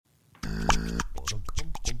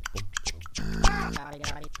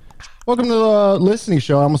Welcome to the listening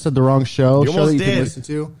show. I almost said the wrong show. You show that you almost can did. listen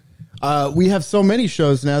to. We have so many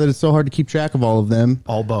shows now that it's so hard to keep track of all of them.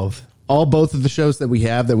 Both Both of the shows that we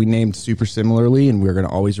have that we named super similarly, and we're going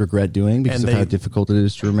to always regret doing because of how difficult it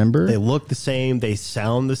is to remember. They look the same. They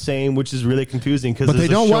sound the same, which is really confusing because they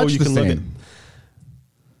don't watch the same.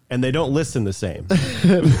 And they don't listen the same.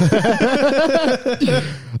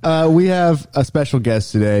 We have a special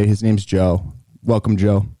guest today. His name's Joe. Welcome,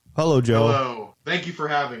 Joe. Hello, Joe. Hello. Thank you for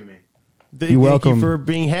having me. You're welcome. Thank you for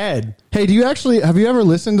being had. Hey, have you ever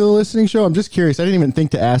listened to the listening show? I'm just curious. I didn't even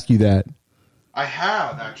think to ask you that. I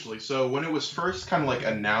have, actually. So when it was first kind of like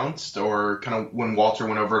announced, or kind of when Walter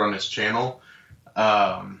went over it on his channel,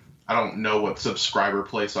 I don't know what subscriber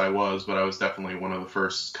place I was, but I was definitely one of the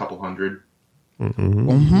first couple hundred.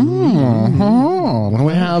 Mm-hmm.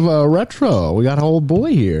 We have a retro. We got an old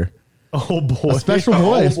boy here. Oh boy, a special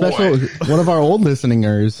boy, one of our old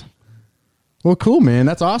listeners. Well, cool, man.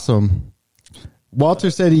 That's awesome.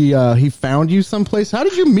 Walter said he found you someplace. How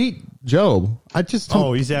did you meet Joe?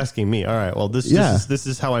 He's asking me. All right. Well, this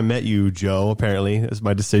is how I met you, Joe. Apparently, it's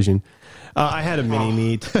my decision. I had a mini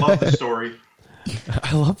meet. Love the story.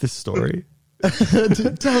 I love this story.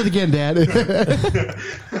 Tell it again, Dad.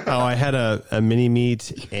 I had a mini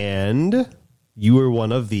meet, and you were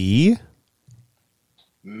one of the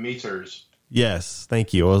meters. Yes,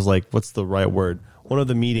 thank you. I was like, what's the right word? One of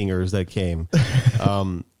the meetingers that came.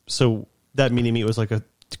 So that mini meet was like a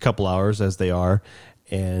couple hours, as they are,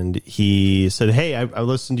 and he said, "Hey, I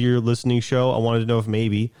listened to your listening show. I wanted to know if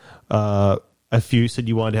maybe if you said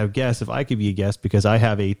you wanted to have guests, if I could be a guest because I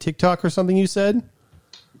have a TikTok or something." You said.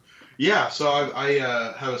 Yeah, so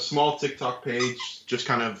I have a small TikTok page, just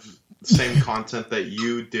kind of the same content that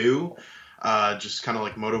you do, just kind of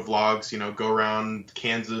like moto vlogs, go around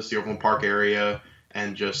Kansas, the Overland Park area,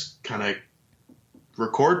 and just kind of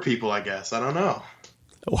record people, I guess. I don't know.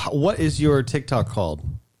 What is your TikTok called?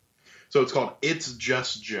 So it's called It's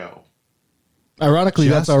Just Joe. Ironically,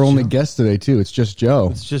 that's our only guest today, too. It's just Joe.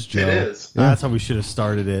 It's just Joe. It is. Yeah. That's how we should have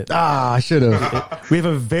started it. I should have. We have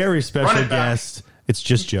a very special guest. It's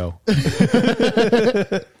just Joe.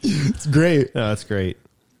 It's great. No, that's great.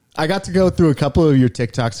 I got to go through a couple of your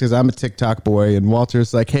TikToks because I'm a TikTok boy, and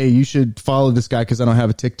Walter's like, "Hey, you should follow this guy because I don't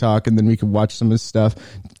have a TikTok, and then we can watch some of his stuff."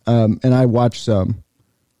 And I watched some.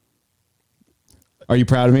 Are you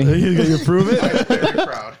proud of me? You approve it? I'm very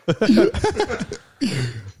proud.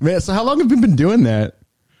 Man, so how long have you been doing that?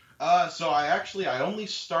 So I only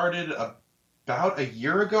started about a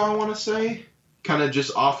year ago, I want to say, kind of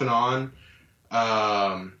just off and on.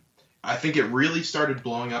 I think it really started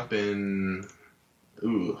blowing up in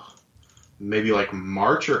maybe like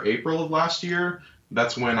March or April of last year.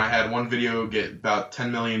 That's when I had one video get about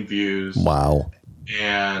 10 million views. Wow.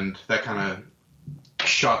 And that kind of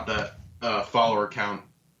shot that follower count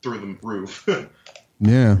through the roof.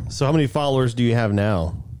 Yeah. So how many followers do you have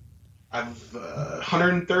now? I've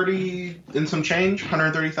 130 and some change,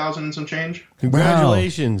 130,000 and some change.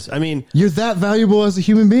 Congratulations. Wow. I mean, you're that valuable as a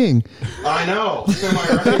human being. I know. Am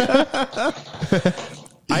I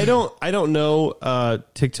right? I don't know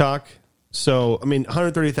TikTok. So, I mean,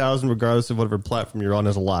 130,000, regardless of whatever platform you're on,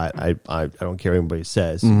 is a lot. I don't care what anybody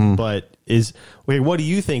says. Mm-hmm. But what do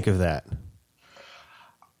you think of that?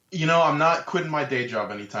 I'm not quitting my day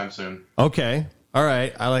job anytime soon. Okay. All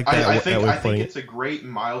right. I like that. I think it's a great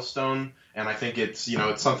milestone, and I think it's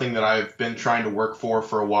it's something that I've been trying to work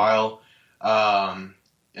for a while, and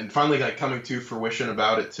finally coming to fruition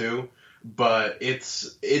about it too. But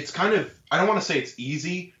it's kind of, I don't want to say it's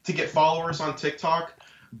easy to get followers on TikTok,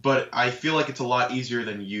 but I feel like it's a lot easier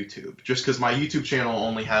than YouTube, just because my YouTube channel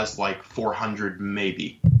only has like 400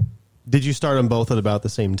 maybe. Did you start them both at about the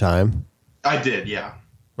same time? I did, yeah.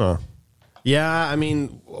 Huh. Yeah, I mean,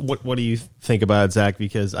 what do you think about it, Zach?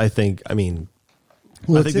 Because I think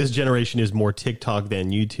this generation is more TikTok than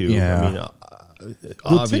YouTube. Yeah. I mean,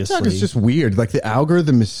 obviously. TikTok is just weird. Like the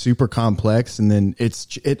algorithm is super complex, and then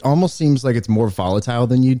it almost seems like it's more volatile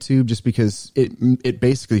than YouTube, just because it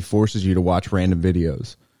basically forces you to watch random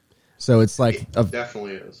videos. So it's like it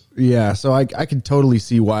definitely is. Yeah, so I could totally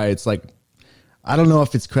see why it's like, I don't know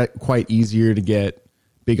if it's quite easier to get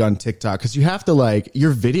big on TikTok, because you have to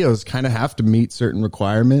your videos kind of have to meet certain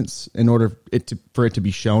requirements in order for it to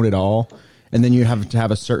be shown at all, and then you have to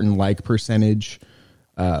have a certain percentage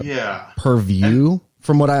per view,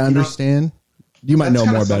 from what I understand. You might know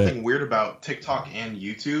more about it. Something weird about TikTok and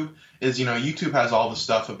YouTube is YouTube has all the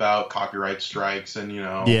stuff about copyright strikes and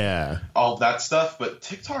all that stuff, but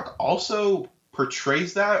TikTok also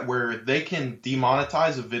portrays that, where they can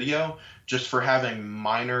demonetize a video just for having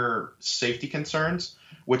minor safety concerns,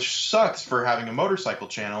 which sucks for having a motorcycle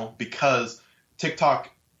channel, because TikTok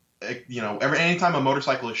anytime a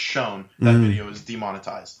motorcycle is shown, that video is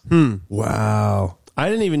demonetized. Wow. I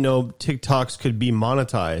didn't even know TikToks could be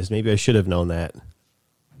monetized. Maybe I should have known that.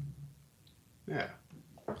 Yeah.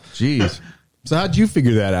 Jeez. So how'd you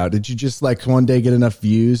figure that out? Did you just like one day get enough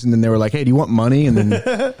views and then they were like, hey, do you want money? And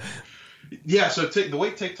then Yeah, so the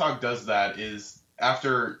way TikTok does that is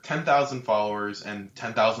after 10,000 followers and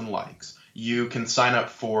 10,000 likes, you can sign up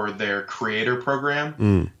for their creator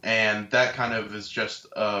program, and that kind of is just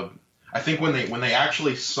I think when they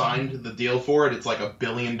actually signed the deal for it, it's like $1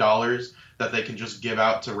 billion that they can just give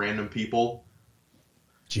out to random people.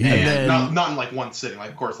 Jeez. And then- not in like one sitting,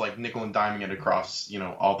 like of course like nickel and diming it across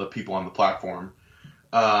all the people on the platform.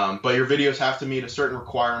 But your videos have to meet a certain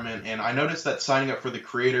requirement, and I noticed that signing up for the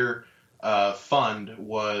creator fund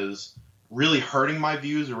was really hurting my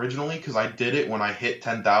views originally because I did it when I hit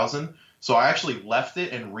 10,000. So I actually left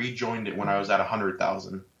it and rejoined it when I was at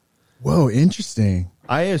 100,000. Whoa, interesting.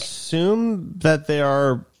 I assume that they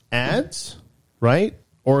are ads, right?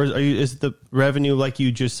 Or is the revenue, like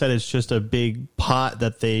you just said, it's just a big pot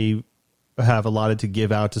that they have allotted to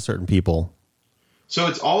give out to certain people? So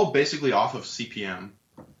it's all basically off of CPM.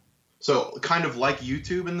 So kind of like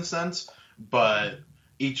YouTube in the sense, but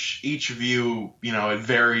each view, it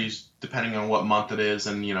varies depending on what month it is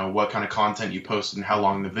and, what kind of content you post and how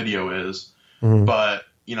long the video is. But,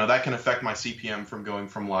 that can affect my CPM from going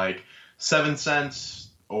from like 7 cents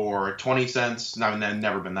or 20 cents. Now,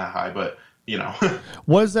 never been that high, but,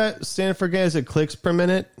 What does that stand for, guys? Is it clicks per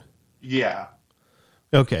minute? Yeah.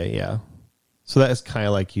 Okay, yeah. So that's kind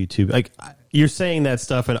of like YouTube. Like, you're saying that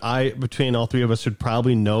stuff, and between all three of us, should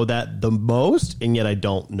probably know that the most, and yet I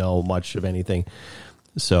don't know much of anything.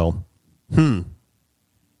 So,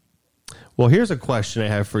 Well, here's a question I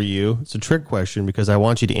have for you. It's a trick question because I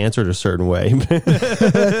want you to answer it a certain way.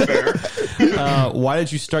 Fair. Why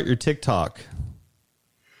did you start your TikTok?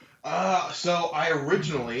 So I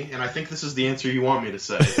originally, and I think this is the answer you want me to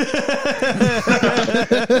say.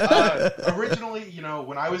 Originally,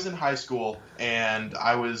 when I was in high school and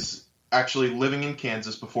I was actually living in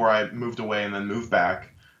Kansas before I moved away and then moved back,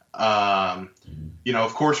 of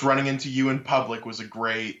course, running into you in public was a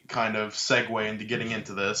great kind of segue into getting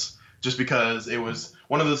into this, just because it was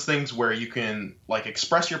one of those things where you can like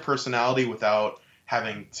express your personality without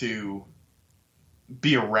having to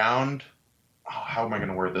be around. How am I going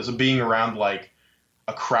to word this? Being around like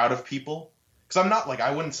a crowd of people. Because I'm not like,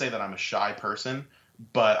 I wouldn't say that I'm a shy person,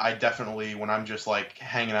 but I definitely, when I'm just like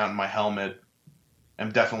hanging out in my helmet,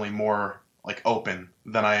 am definitely more like open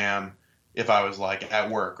than I am if I was like at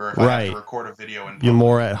work or if I have to record a video. You're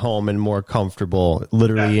more at home and more comfortable,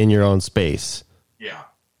 literally in your own space. Yeah.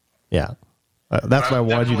 Yeah. That's why I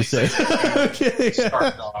wanted you to say. Okay.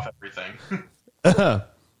 Started off everything.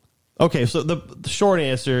 Okay, so the short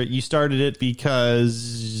answer, you started it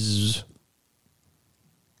because...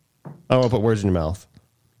 I don't want to put words in your mouth.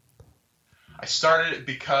 I started it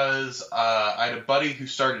because I had a buddy who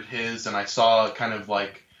started his, and I saw kind of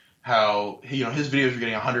like how, his videos were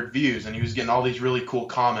getting 100 views, and he was getting all these really cool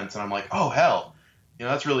comments, and I'm like, oh, hell,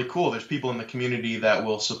 that's really cool. There's people in the community that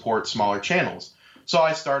will support smaller channels. So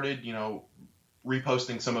I started,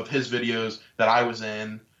 reposting some of his videos that I was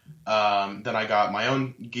in. Then I got my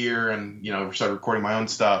own gear and, started recording my own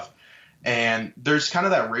stuff. And there's kind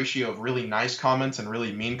of that ratio of really nice comments and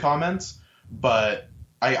really mean comments, but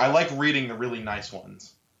I like reading the really nice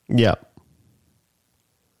ones. Yeah.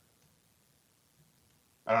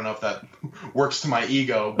 I don't know if that works to my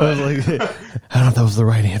ego, but I was like, I don't know if that was the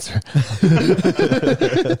right answer.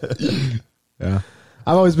 Yeah.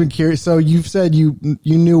 I've always been curious. So you've said you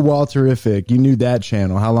knew Walterific. You knew that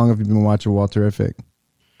channel. How long have you been watching Walterific?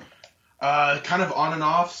 Kind of on and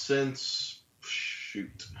off since,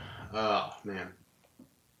 man.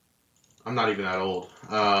 I'm not even that old.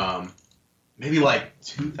 Maybe like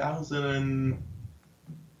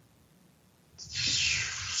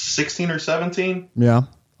 2016 or 17. Yeah.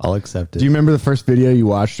 I'll accept it. Do you remember the first video you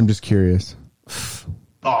watched? I'm just curious.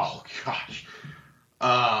 Oh, gosh.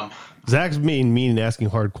 Zach's mean and asking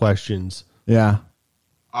hard questions. Yeah.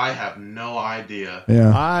 I have no idea.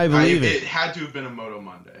 Yeah. I believe it. It had to have been a Moto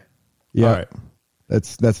Monday. Yeah. All right.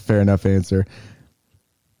 That's a fair enough answer.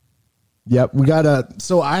 Yep.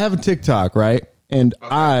 So I have a TikTok, right? And okay.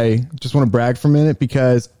 I just want to brag for a minute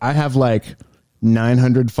because I have like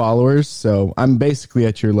 900 followers. So I'm basically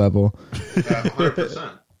at your level.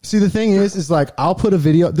 100%. See, the thing is like, I'll put a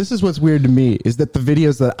video. This is what's weird to me is that the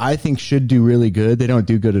videos that I think should do really good, they don't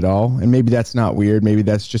do good at all. And maybe that's not weird. Maybe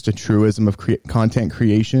that's just a truism of content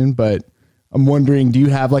creation. But I'm wondering, do you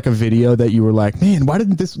have like a video that you were like, man, why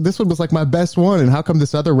didn't this one was like my best one, and how come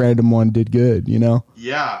this other random one did good? You know?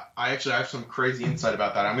 Yeah, I have some crazy insight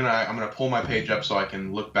about that. I'm gonna pull my page up so I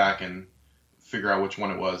can look back and figure out which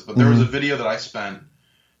one it was. But there was a video that I spent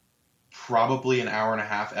probably an hour and a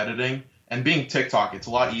half editing. And being TikTok, it's a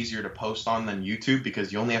lot easier to post on than YouTube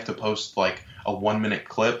because you only have to post like a 1 minute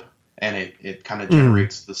clip, and it kind of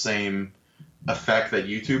generates the same effect that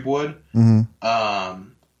YouTube would.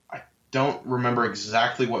 I don't remember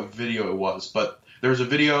exactly what video it was, but there was a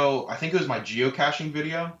video, I think it was my geocaching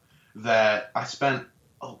video, that I spent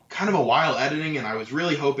kind of a while editing, and I was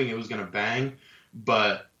really hoping it was going to bang,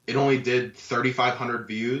 but it only did 3,500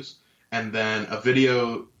 views. And then a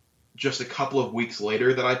video just a couple of weeks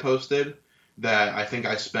later that I posted that I think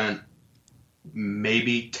I spent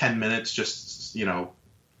maybe 10 minutes just,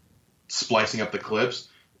 splicing up the clips,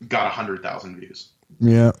 got 100,000 views.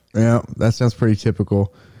 Yeah, that sounds pretty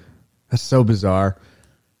typical. That's so bizarre.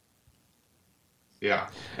 Yeah,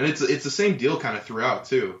 and it's the same deal kind of throughout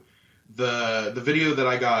too. The video that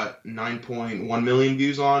I got 9.1 million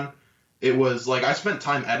views on, it was like I spent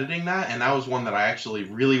time editing that, and that was one that I actually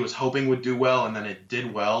really was hoping would do well, and then it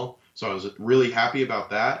did well, so I was really happy about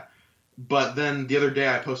that. But then the other day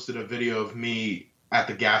I posted a video of me at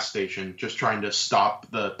the gas station just trying to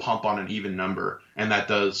stop the pump on an even number, and that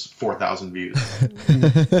does 4,000 views.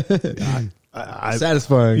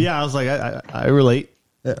 Satisfying. Yeah, I was like, I relate.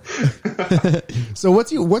 Yeah. So what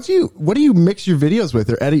do you mix your videos with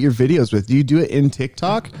or edit your videos with? Do you do it in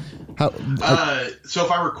TikTok? So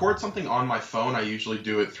if I record something on my phone, I usually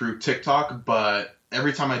do it through TikTok, but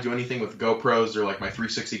every time I do anything with GoPros or like my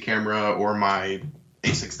 360 camera or my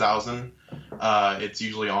A6000, it's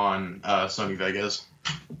usually on Sony Vegas.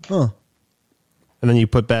 Huh. And then you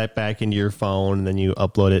put that back into your phone, and then you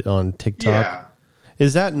upload it on TikTok. Yeah.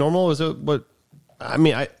 Is that normal? Is it what? I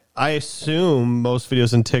mean, I assume most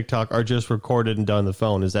videos in TikTok are just recorded and done on the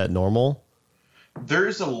phone. Is that normal?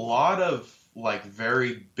 There's a lot of like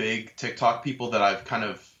very big TikTok people that I've kind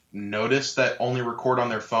of noticed that only record on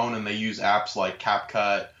their phone, and they use apps like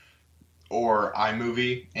CapCut or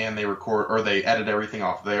iMovie, and they record or they edit everything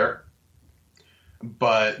off there.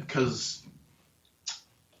 But because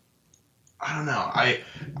I don't know,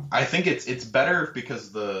 I think it's better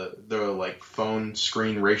because the like phone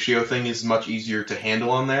screen ratio thing is much easier to handle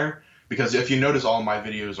on there. Because if you notice, all my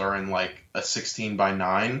videos are in like a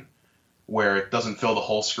 16:9, where it doesn't fill the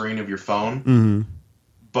whole screen of your phone. Mm-hmm.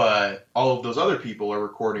 But all of those other people are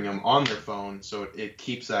recording them on their phone, so it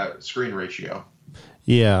keeps that screen ratio.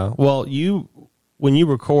 Yeah. Well, when you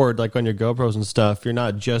record like on your GoPros and stuff, you're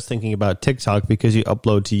not just thinking about TikTok because you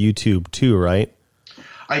upload to YouTube too, right?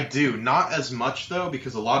 I do. Not as much, though,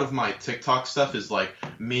 because a lot of my TikTok stuff is like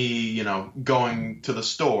me, going to the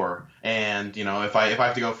store, and, if I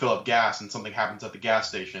have to go fill up gas and something happens at the gas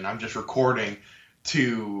station, I'm just recording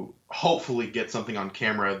to hopefully get something on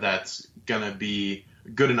camera that's going to be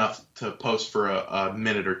good enough to post for a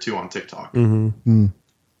minute or two on TikTok. Mm-hmm.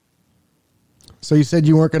 So you said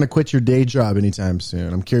you weren't going to quit your day job anytime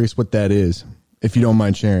soon. I'm curious what that is, if you don't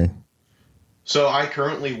mind sharing. So I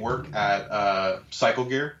currently work at Cycle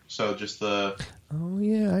Gear, so just the Oh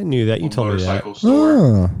yeah, I knew that. You told me that. motorcycle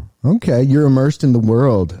store. Oh, okay. You're immersed in the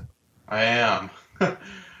world. I am.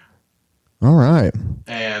 All right.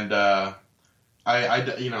 And I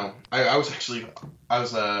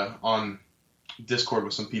was on Discord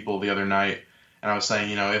with some people the other night, and I was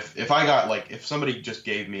saying, if somebody just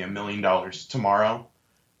gave me $1 million tomorrow,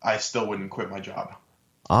 I still wouldn't quit my job.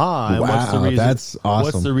 And what's the Wow, reason? that's awesome.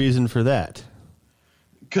 What's the reason for that?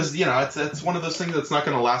 Because it's one of those things that's not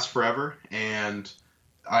going to last forever, and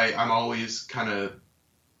I'm always kind of,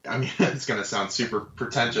 it's going to sound super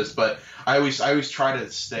pretentious, but I always try to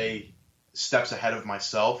stay steps ahead of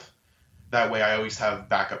myself. That way, I always have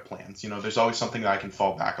backup plans. There's always something that I can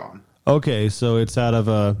fall back on. Okay, so it's out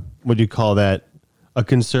of what do you call that? A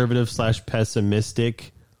conservative /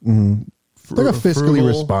 pessimistic, Like a fiscally frugal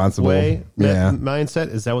responsible way, yeah.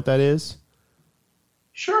 mindset. Is that what that is?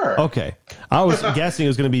 Sure. Okay. I was guessing it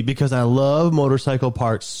was going to be because I love motorcycle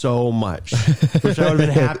parts so much, which I would have been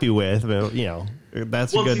happy with. But,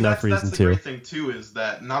 that's a good enough reason that's the too. great thing too is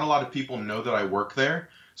that not a lot of people know that I work there.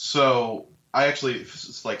 So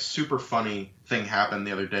it's like super funny thing happened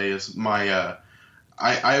the other day is my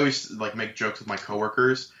I always like make jokes with my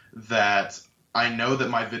coworkers that I know that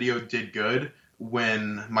my video did good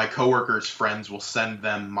when my coworkers' friends will send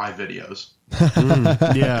them my videos.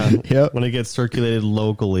 Yeah. Yep. When it gets circulated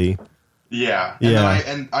locally. Yeah. And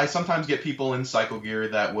then I sometimes get people in Cycle Gear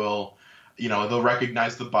that will, they'll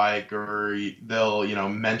recognize the bike or they'll,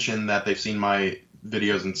 mention that they've seen my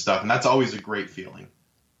videos and stuff. And that's always a great feeling.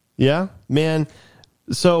 Yeah, man.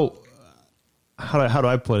 So how do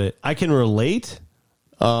I put it? I can relate.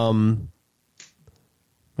 Man,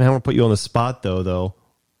 I don't want to put you on the spot though.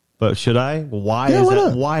 But should I?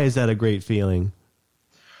 Why is that a great feeling?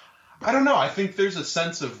 I don't know. I think there's a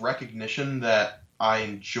sense of recognition that I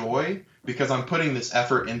enjoy because I'm putting this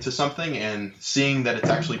effort into something and seeing that it's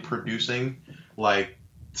actually producing like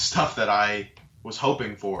stuff that I was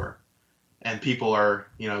hoping for. And people are,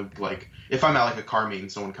 like if I'm at like a car meet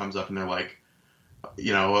and someone comes up and they're like,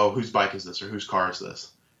 oh, whose bike is this or whose car is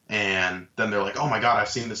this? And then they're like, oh my God, I've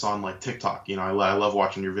seen this on like TikTok. I love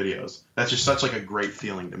watching your videos. That's just such like a great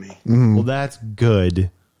feeling to me. Mm-hmm. Well, that's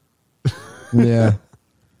good. Yeah.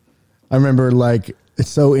 I remember like it's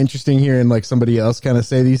so interesting hearing like somebody else kind of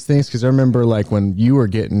say these things because I remember like when you were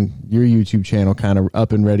getting your YouTube channel kind of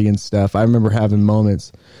up and ready and stuff. I remember having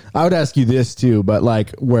moments. I would ask you this too, but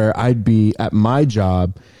like where I'd be at my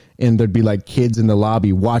job and there'd be like kids in the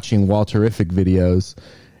lobby watching Walterific videos.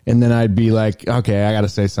 And then I'd be like, okay, I got to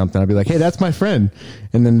say something. I'd be like, hey, that's my friend.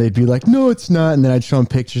 And then they'd be like, no, it's not. And then I'd show them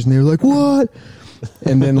pictures and they were like, what?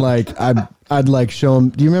 And then like I'd like show them.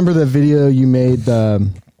 Do you remember the video you made?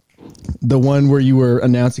 The one where you were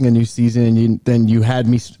announcing a new season and then you had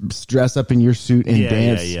me dress up in your suit and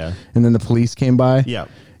dance. Yeah. And then the police came by. Yeah.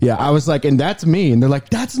 Yeah. I was like, and that's me. And they're like,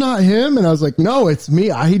 that's not him. And I was like, no, it's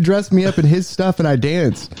me. He dressed me up in his stuff and I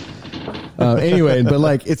danced. Anyway, but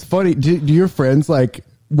like, it's funny. Do your friends like,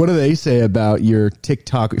 what do they say about your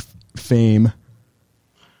TikTok fame?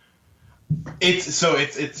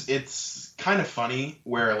 It's kind of funny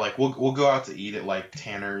where like we'll go out to eat at like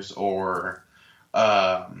Tanner's or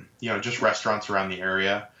just restaurants around the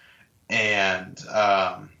area, and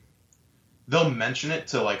they'll mention it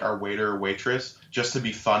to like our waiter or waitress just to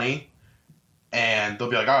be funny, and they'll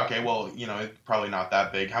be like, oh, okay, well, it's probably not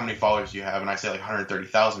that big. How many followers do you have? And I say like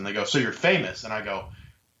 130,000. They go, so you're famous? And I go,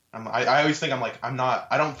 I always think I'm like, I'm not.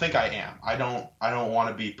 I don't think I am. I don't want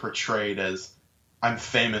to be portrayed as I'm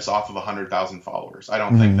famous off of 100,000 followers. I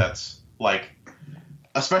don't think that's like,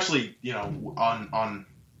 especially on.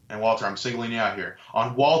 And Walter, I'm singling you out here.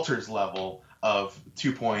 On Walter's level of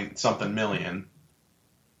 2-point-something million,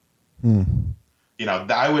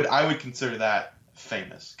 I would consider that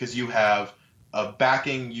famous because you have a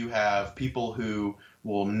backing, you have people who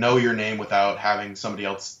will know your name without having somebody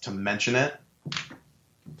else to mention it.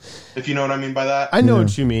 If you know what I mean by that. I know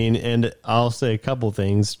what you mean, and I'll say a couple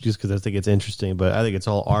things just because I think it's interesting, but I think it's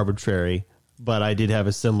all arbitrary. But I did have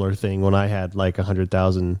a similar thing when I had like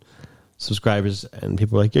 100,000 subscribers and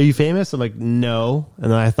people were like, are you famous? I'm like, no.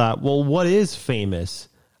 And then I thought, well, what is famous?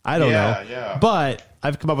 I don't know. Yeah. But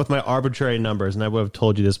I've come up with my arbitrary numbers, and I would have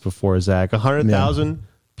told you this before, Zach. 100,000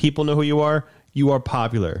 people know who you are. You are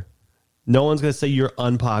popular. No one's going to say you're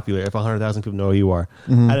unpopular if 100,000 people know who you are.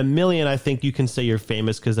 At 1 million, I think you can say you're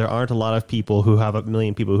famous because there aren't a lot of people who have 1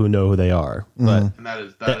 million people who know who they are. But and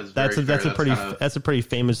that's a pretty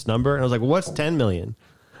famous number. And I was like, what's 10 million?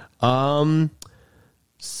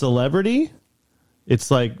 Celebrity,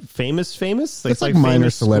 it's like famous. It's like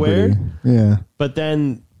minor celebrity, yeah. But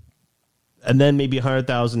then maybe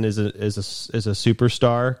 100,000 is a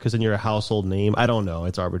superstar because then you're a household name. I don't know.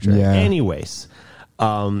 It's arbitrary. Yeah. Anyways,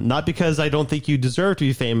 not because I don't think you deserve to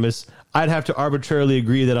be famous. I'd have to arbitrarily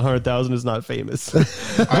agree that 100,000 is not famous,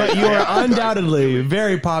 but you are undoubtedly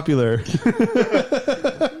very popular.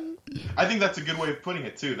 I think that's a good way of putting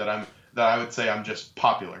it too. That I would say I'm just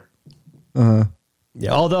popular.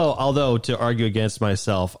 Yeah, although to argue against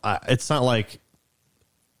myself, it's not like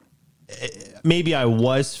maybe I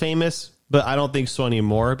was famous, but I don't think so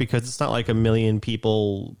anymore because it's not like 1 million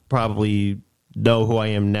people probably know who I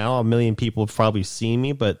am now. 1 million people have probably seen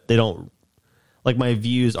me, but they don't like my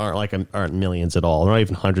views aren't millions at all. They're not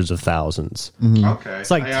even hundreds of thousands. Okay, it's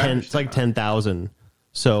like 10,000.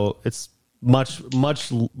 So it's much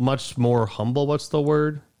more humble. What's the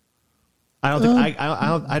word? I don't think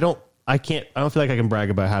I don't feel like I can brag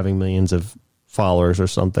about having millions of followers or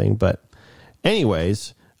something. But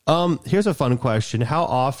anyways, here's a fun question. How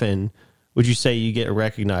often would you say you get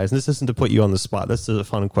recognized? And this isn't to put you on the spot. This is a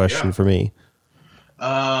fun question for me.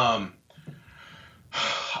 Oh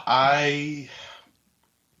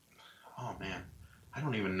man, I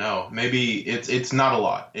don't even know. Maybe it's not a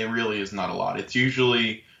lot. It really is not a lot. It's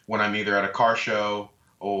usually when I'm either at a car show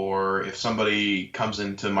or if somebody comes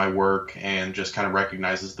into my work and just kind of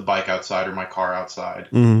recognizes the bike outside or my car outside.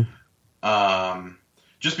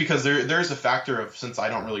 Just because there's a factor of, since I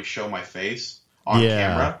don't really show my face on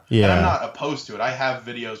camera, and I'm not opposed to it. I have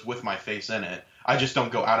videos with my face in it. I just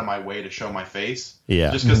don't go out of my way to show my face.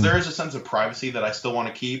 Yeah. Just because there is a sense of privacy that I still want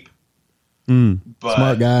to keep. But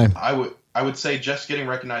smart guy. I would say just getting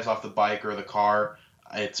recognized off the bike or the car,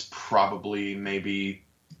 it's probably maybe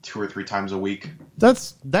 2 or 3 times a week.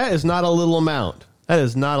 That is not a little amount. That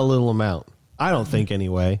is not a little amount. I don't think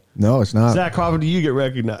anyway. No, it's not. Zach Crawford, do you get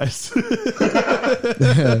recognized?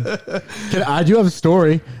 I do have a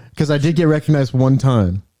story because I did get recognized one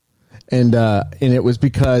time, and it was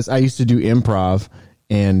because I used to do improv,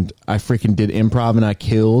 and I freaking did improv and I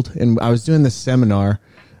killed. And I was doing this seminar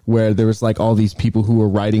where there was like all these people who were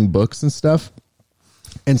writing books and stuff,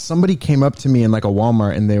 and somebody came up to me in like a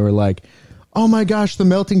Walmart and they were like, "Oh my gosh, the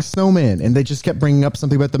melting snowman." And they just kept bringing up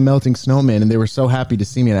something about the melting snowman, and they were so happy to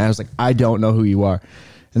see me. And I was like, "I don't know who you are."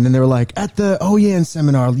 And then they were like, "At the Oh Yeah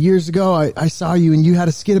seminar years ago, I saw you and you had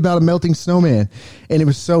a skit about a melting snowman." And it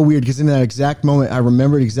was so weird because in that exact moment, I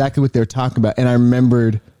remembered exactly what they were talking about. And I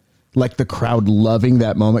remembered like the crowd loving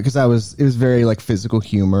that moment because it was very like physical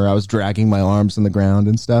humor. I was dragging my arms on the ground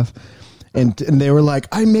and stuff. And they were like,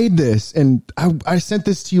 "I made this and I sent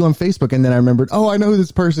this to you on Facebook." And then I remembered, oh, I know who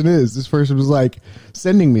this person is. This person was like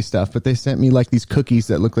sending me stuff, but they sent me like these cookies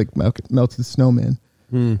that look like melted snowman.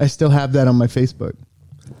 I still have that on my Facebook.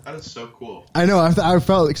 That is so cool. I know. I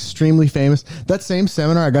felt extremely famous. That same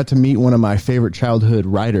seminar, I got to meet one of my favorite childhood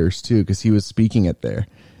writers too, because he was speaking it there.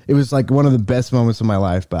 It was like one of the best moments of my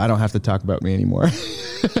life, but I don't have to talk about me anymore.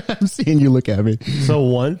 I'm seeing you look at me. So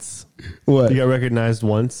once? What? You got recognized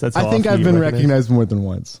once? That's I think I've been recognized more than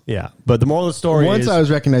once. Yeah. But the moral of the story Once is... I was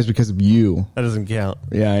recognized because of you. That doesn't count.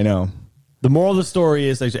 Yeah, I know. The moral of the story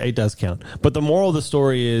is... Actually, it does count. But the moral of the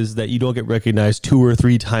story is that you don't get recognized 2 or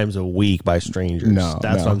 3 times a week by strangers. No,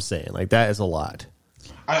 That's no. what I'm saying. Like, that is a lot.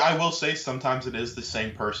 I will say sometimes it is the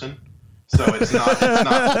same person. So it's not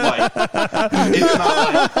like we have this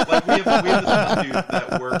one dude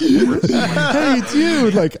that works like, Hey, it's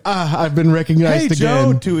you. Like, I've been recognized Hey,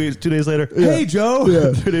 Joe. again. 2 days later. Yeah. Hey, Joe.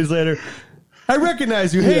 Yeah. 2 days later. I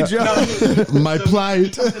recognize you. Hey, Yeah. Joe. My so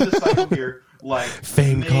plight. He comes to the cycle here, like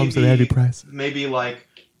Fame comes at a heavy price. Maybe like,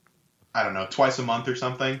 I don't know, twice a month or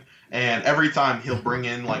something. And every time he'll bring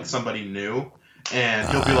in like somebody new, and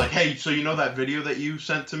he'll be like, "Hey, so you know that video that you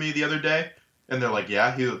sent to me the other day?" And they're like,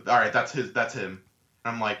 "Yeah." All right, that's him.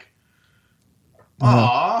 And I'm like,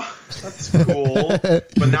 "Aw, that's cool."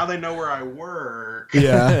 But now they know where I work.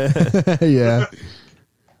 Yeah. Yeah.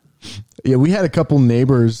 Yeah, we had a couple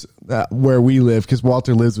neighbors where we live because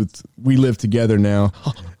Walter we live together now.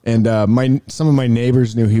 And some of my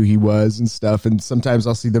neighbors knew who he was and stuff. And sometimes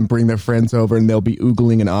I'll see them bring their friends over and they'll be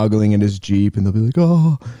oogling and ogling in his Jeep and they'll be like,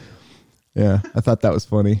 "Oh." Yeah, I thought that was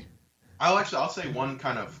funny. I'll say one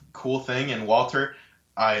kind of cool thing. And Walter,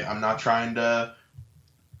 I'm not trying to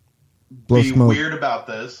Blow be smoke. weird about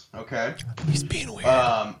this, okay? He's being weird.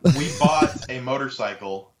 We bought a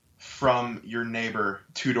motorcycle from your neighbor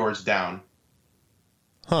 2 doors down.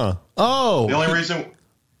 Huh. Oh. The only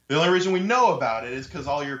reason we know about it is because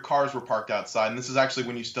all your cars were parked outside, and this is actually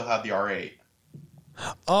when you still had the R8.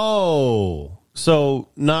 Oh. So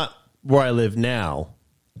not where I live now.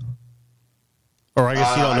 Or I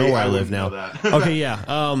guess you don't know where I live now. Know that. Okay, yeah.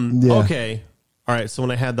 Yeah. Okay. All right, so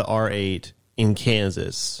when I had the R8 in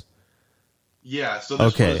Kansas. Yeah, so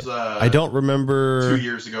this Okay. was I don't remember. 2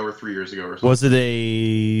 years ago or 3 years ago or something. Was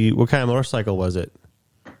it what kind of motorcycle was it?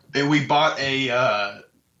 And we bought a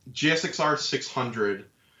GSXR 600.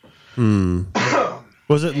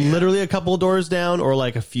 Was it literally a couple of doors down or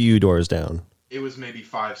like a few doors down? It was maybe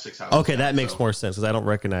 5-6 houses. Okay, that down, makes so- more sense because I don't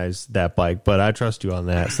recognize that bike, but I trust you on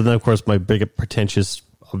that. So then, of course, my big, pretentious,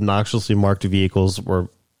 obnoxiously marked vehicles were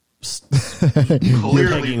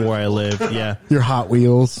Clearly, pegging where I live. Yeah, Your Hot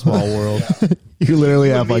Wheels. small world. You literally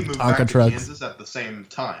When have we like moved back Tonka to trucks. Kansas at the same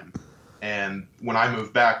time, and when I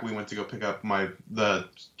moved back, we went to go pick up the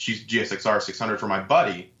GSXR 600 for my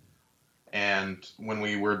buddy. And when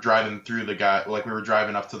we were driving through we were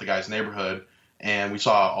driving up to the guy's neighborhood, and we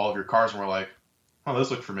saw all of your cars, and we're like, "Oh,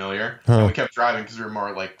 those look familiar." Huh. And we kept driving because we were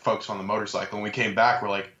more like focused on the motorcycle. And we came back, we're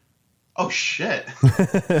like, "Oh shit!"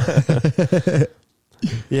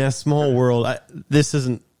 Yeah, small world. This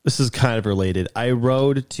is kind of related. I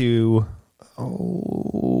rode to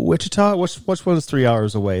Wichita. Which one's 3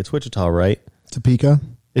 hours away? It's Wichita, right? Topeka.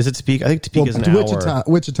 Is it Topeka? I think Topeka's an hour.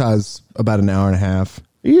 Wichita's about an hour and a half.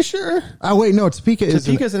 Are you sure? Oh wait, no,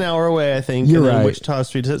 Topeka's An hour away, I think. You're and then right. Wichita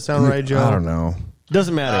Street. Does that sound right, Joe? I don't know.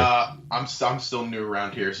 Doesn't matter. I'm still new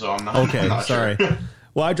around here, so I'm not. Okay, I'm not sorry. Sure.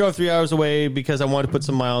 Well, I drove 3 hours away because I wanted to put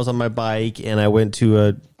some miles on my bike, and I went to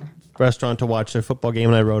a restaurant to watch a football game,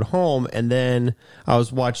 and I rode home, and then I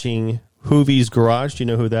was watching Hoovie's Garage. Do you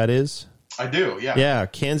know who that is? I do, yeah. Yeah,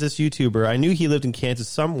 Kansas YouTuber. I knew he lived in Kansas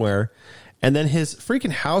somewhere, and then his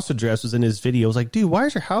freaking house address was in his video. I was like, dude, why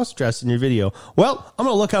is your house address in your video? Well, I'm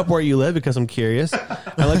going to look up where you live because I'm curious.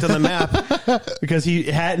 I looked on the map because he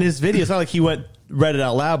had in his video. It's not like he went read it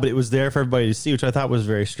out loud, but it was there for everybody to see, which I thought was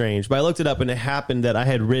very strange. But I looked it up, and it happened that I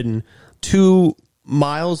had ridden 2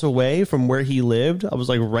 miles away from where he lived. I was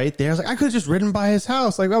like right there. I was like, I could have just ridden by his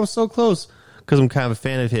house. Like, I was so close because I'm kind of a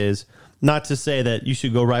fan of his. Not to say that you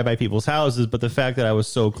should go ride by people's houses, but the fact that I was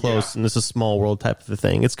so close, and this is a small world type of a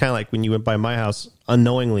thing. It's kind of like when you went by my house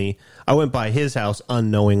unknowingly. I went by his house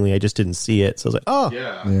unknowingly. I just didn't see it. So I was like, oh.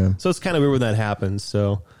 Yeah. So it's kind of weird when that happens.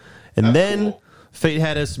 So, and That's then cool. Fate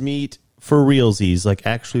had us meet for realsies, like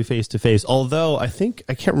actually face to face. Although I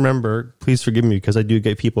can't remember. Please forgive me because I do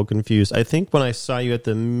get people confused. I think when I saw you at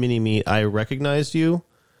the mini meet, I recognized you.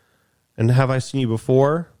 And have I seen you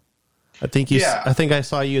before? I think I think I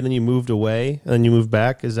saw you, and then you moved away, and then you moved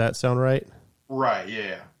back. Does that sound right? Right.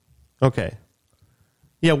 Yeah. Okay.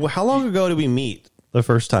 Yeah. Well, how long ago did we meet the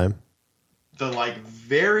first time? The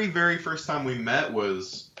very, very first time we met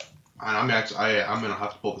was. I'm gonna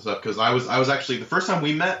have to pull this up because I was actually the first time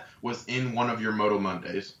we met was in one of your Moto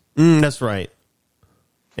Mondays. That's right.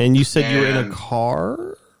 And you said you were in a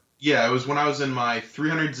car? Yeah, it was when I was in my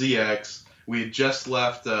 300ZX. We had just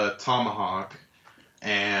left Tomahawk,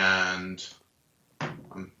 and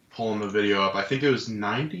I'm pulling the video up. I think it was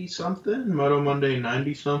 90-something, Moto Monday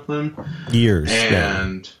 90-something. Years.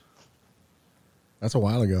 And... That's a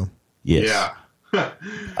while ago. Yes. Yeah.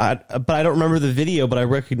 But I don't remember the video, but I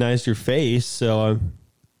recognized your face, so I'm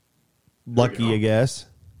lucky, I guess.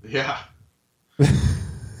 Yeah. And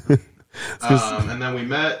then we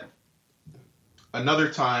met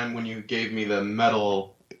another time when you gave me the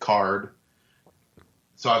metal card.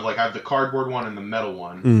 So I have the cardboard one and the metal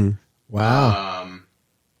one. Wow.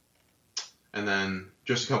 And then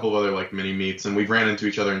just a couple of other mini meets, and we've ran into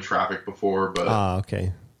each other in traffic before, but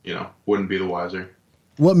okay. Wouldn't be the wiser.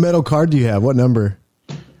 What metal card do you have? What number?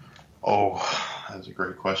 Oh, that's a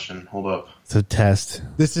great question. Hold up. It's a test.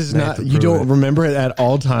 This is not. You don't remember it at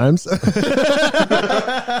all times. Please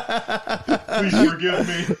forgive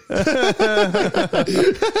me.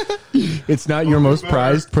 It's not your most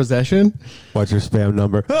prized possession. What's your spam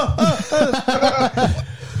number?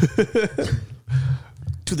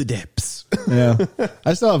 To the depths. Yeah,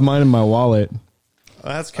 I still have mine in my wallet.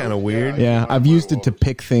 Well, that's kind of weird. Yeah, I've used it to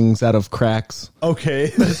pick things out of cracks.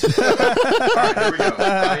 Okay. All right, here we go.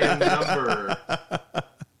 I am number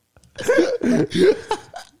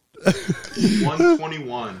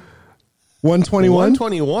 121. 121?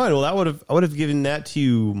 121. Well, I would have given that to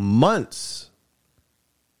you months.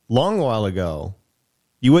 Long while ago.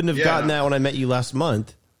 You wouldn't have gotten that when I met you last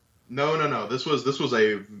month. No. This was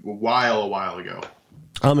a while ago.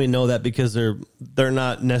 I only know that because they're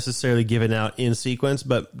not necessarily given out in sequence,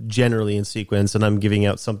 but generally in sequence, and I'm giving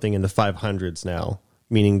out something in the 500s now,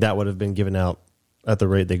 meaning that would have been given out at the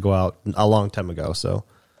rate they go out a long time ago. So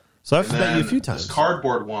I've met you a few times. This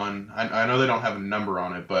cardboard one, I know they don't have a number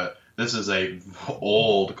on it, but this is a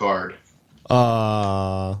old card.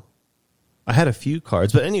 I had a few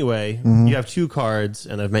cards, but anyway, you have 2 cards,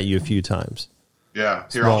 and I've met you a few times. Yeah,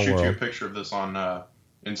 here, Small I'll shoot world. you a picture of this on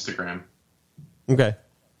Instagram. Okay.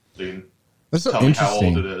 So you can That's so tell me how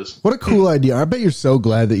interesting. old it is. What a cool idea. I bet you're so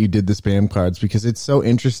glad that you did the spam cards because it's so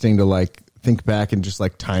interesting to think back and just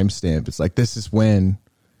timestamp. It's this is when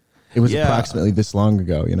it was approximately this long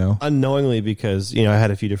ago, Unknowingly, because, I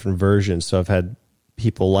had a few different versions, so I've had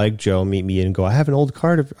people like Joe meet me and go, I have an old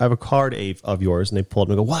card. I have a card of yours, and they pull it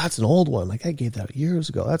and go, well, that's an old one. Like, I gave that years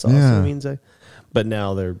ago. That's awesome. Yeah. It means but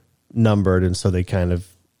now they're numbered, and so they kind of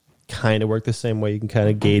work the same way. You can kind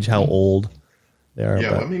of gauge how old they are.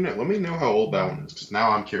 Yeah, let me know how old that one is, because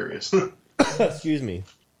now I'm curious. Excuse me.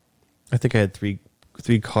 I think I had three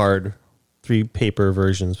paper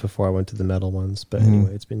versions before I went to the metal ones. But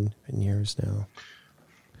anyway, it's been years now.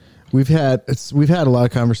 We've had a lot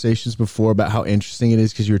of conversations before about how interesting it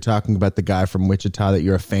is because you were talking about the guy from Wichita that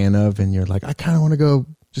you're a fan of, and you're like, I kind of want to go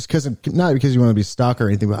just not because you want to be a stalker or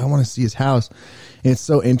anything, but I want to see his house. And it's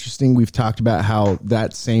so interesting. We've talked about how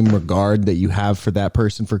that same regard that you have for that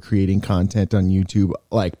person for creating content on YouTube,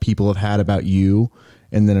 people have had about you,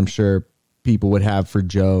 and then I'm sure people would have for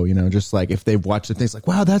Joe, just if they've watched the things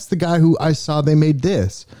wow, that's the guy who I saw they made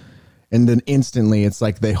this. And then instantly it's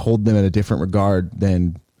they hold them in a different regard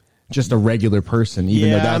than just a regular person,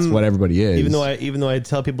 even though that's what everybody is. Even though I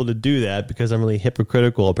tell people to do that because I'm really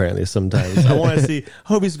hypocritical apparently sometimes. I want to see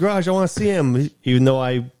Hobie's Garage. I want to see him, even though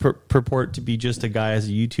I purport to be just a guy as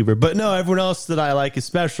a YouTuber. But no, everyone else that I like is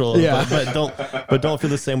special. Yeah. But don't feel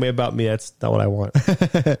the same way about me. That's not what I want.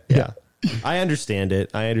 Yeah. I understand it.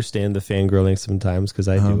 I understand the fangirling sometimes because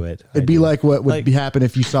I do it. It'd be like what would happen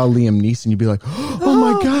if you saw Liam Neeson. You'd be like, oh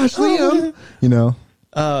my gosh, Liam.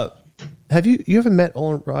 Have you haven't met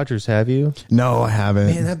Owen Rogers, have you? No, I haven't.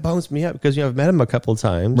 Man, that bums me up because I've met him a couple of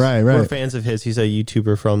times. Right. We're fans of his. He's a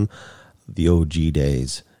YouTuber from the OG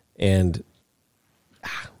days, and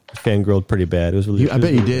fangirled pretty bad. It was really. I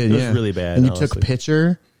bet you did. It yeah, was really bad. And you honestly. took a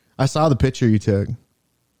picture. I saw the picture you took.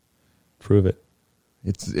 Prove it.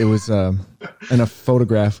 It was in a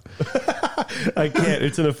photograph. I can't.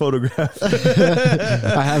 It's in a photograph.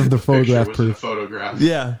 I have the photograph Picture was in the proof. photograph.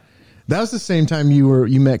 Yeah, That was the same time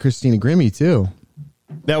you met Christina Grimmie too.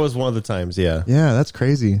 that was one of the times. Yeah, Yeah, that's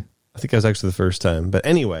crazy. I think that was actually the first time. But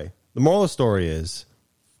anyway, the moral of the story is,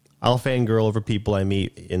 I'll fangirl over people I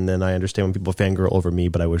meet, and then I understand when people fangirl over me,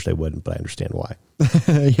 but I wish they wouldn't. But I understand why.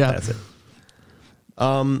 Yeah, That's it.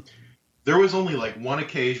 There was only like one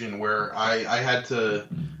occasion where I had to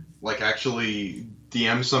like actually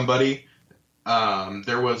DM somebody.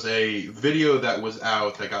 There was a video that was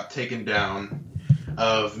out that got taken down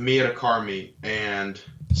of me at a car meet, and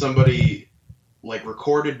somebody like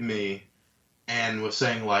recorded me and was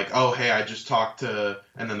saying like, oh hey, I just talked to,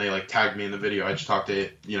 and then they like tagged me in the video. I just talked to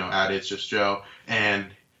at It's Just Joe, and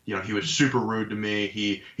he was super rude to me.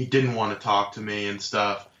 He didn't want to talk to me and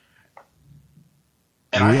stuff.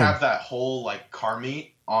 And I have that whole like car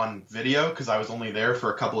meet on video because I was only there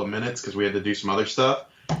for a couple of minutes because we had to do some other stuff.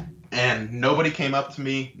 And nobody came up to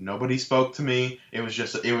me. Nobody spoke to me. It was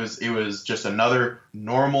just another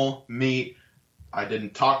normal meet. I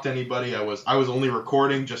didn't talk to anybody. I was only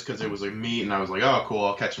recording just because it was a meet, and I was like, oh, cool,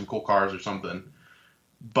 I'll catch some cool cars or something.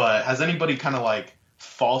 But has anybody kind of like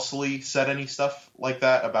falsely said any stuff like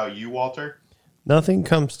that about you, Walter? Nothing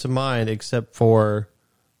comes to mind except for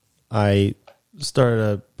I started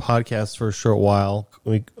a podcast for a short while.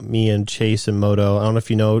 Me and Chase and Moto. I don't know if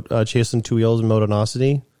you know Chase and Two Wheels and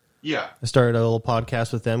Motonosity. Yeah. I started a little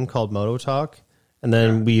podcast with them called Moto Talk, and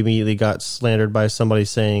then we immediately got slandered by somebody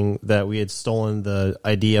saying that we had stolen the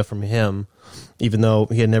idea from him, even though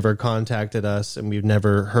he had never contacted us and we've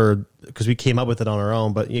never heard, because we came up with it on our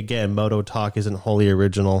own. But again, Moto Talk isn't wholly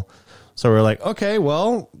original, so we're like, okay,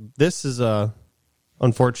 well, this is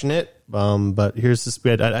unfortunate. But here's this.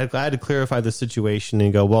 I had to clarify the situation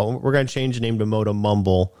and go, well, we're going to change the name to Moto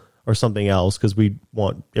Mumble or something else because we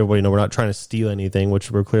want everybody to know we're not trying to steal anything,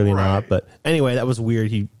 which we're clearly not. But anyway, that was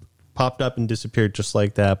weird. He popped up and disappeared just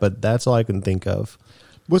like that. But that's all I can think of.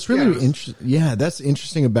 What's really interesting, that's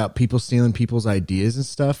interesting about people stealing people's ideas and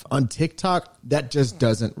stuff. On TikTok, that just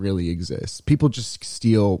doesn't really exist. People just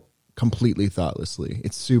steal completely thoughtlessly.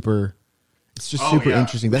 It's super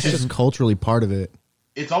interesting. That's just culturally part of it.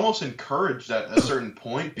 It's almost encouraged at a certain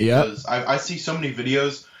point because I see so many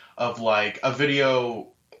videos of like a video.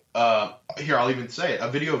 Here, I'll even say it. A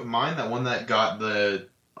video of mine, that one that got the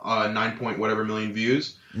 9 point whatever million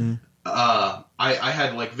views. I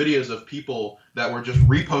had like videos of people that were just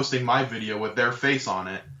reposting my video with their face on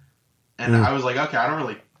it, and I was like, okay, I don't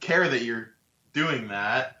really care that you're doing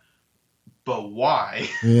that, but why?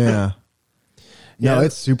 Yeah. No,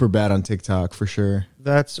 it's super bad on TikTok for sure.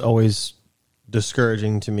 That's always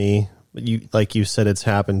discouraging to me. Like you said, it's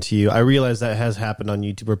happened to you. I realize that has happened on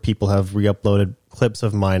YouTube where people have re-uploaded clips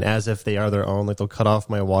of mine as if they are their own. Like they'll cut off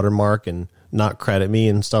my watermark and not credit me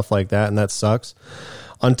and stuff like that, and that sucks.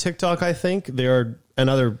 On TikTok, I think and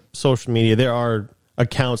other social media, there are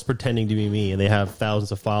accounts pretending to be me, and they have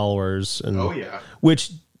thousands of followers. And,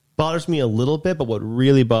 which bothers me a little bit, but what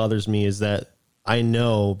really bothers me is that I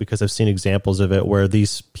know, because I've seen examples of it, where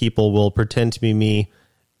these people will pretend to be me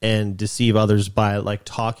and deceive others by like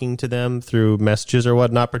talking to them through messages or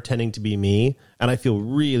whatnot, pretending to be me. And I feel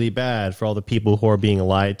really bad for all the people who are being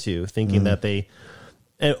lied to, thinking that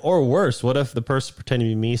or worse, what if the person pretending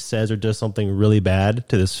to be me says or does something really bad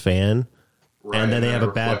to this fan, and then they have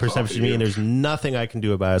a bad perception of me, and there's nothing I can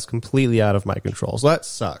do about it. It's completely out of my control. So that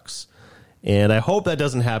sucks. And I hope that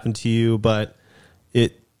doesn't happen to you, but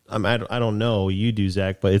I don't know, you do,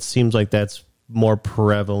 Zach, but it seems like that's more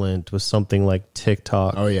prevalent with something like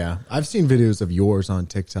TikTok. Oh yeah, I've seen videos of yours on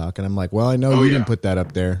TikTok, and I'm like, well, I know you didn't put that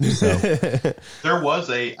up there. So. There was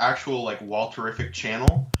a actual like Walterific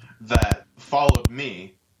channel that followed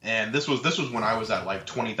me, and this was when I was at like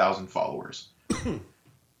 20,000 followers,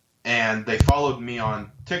 and they followed me on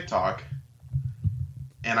TikTok,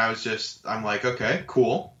 and I'm like, okay,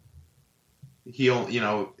 cool.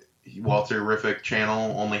 Walterific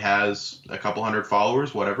channel only has a couple hundred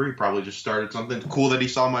followers, whatever. He probably just started something. Cool that he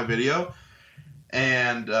saw my video.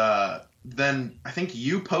 And then I think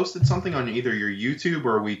you posted something on either your YouTube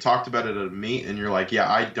or we talked about it at a meet, and you're like, yeah,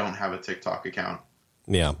 I don't have a TikTok account.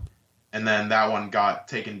 Yeah. And then that one got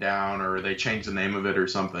taken down, or they changed the name of it or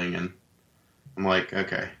something, and I'm like,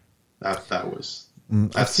 okay, that was...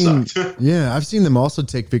 I've seen them also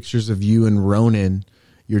take pictures of you and Ronan,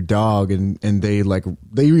 your dog, and they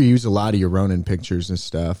reuse a lot of your Ronin pictures and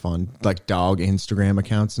stuff on like dog Instagram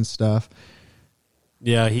accounts and stuff.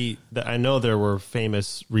 Yeah, I know there were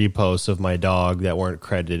famous reposts of my dog that weren't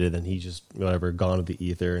credited, and he just whatever gone to the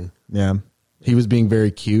ether. And yeah, he was being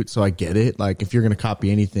very cute, so I get it. Like if you're gonna copy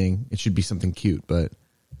anything, it should be something cute. But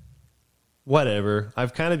whatever,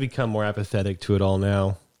 I've kind of become more apathetic to it all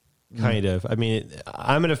now. Kind of. I mean,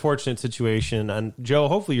 I'm in a fortunate situation, and Joe,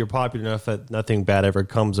 hopefully you're popular enough that nothing bad ever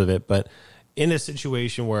comes of it. But in a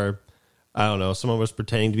situation where I don't know, someone was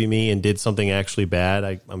pretending to be me and did something actually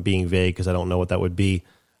bad. I'm being vague because I don't know what that would be.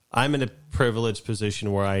 I'm in a privileged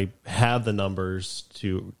position where I have the numbers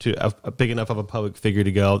to a big enough of a public figure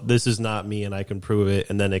to go, this is not me and I can prove it,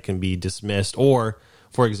 and then it can be dismissed. Or,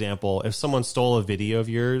 for example, if someone stole a video of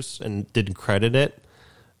yours and didn't credit it,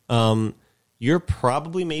 you're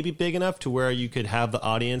probably maybe big enough to where you could have the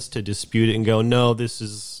audience to dispute it and go, no, this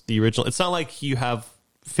is the original. It's not like you have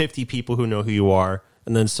 50 people who know who you are,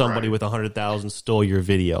 and then somebody with 100,000 stole your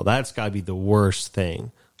video. That's got to be the worst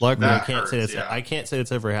thing. Luckily, I can't say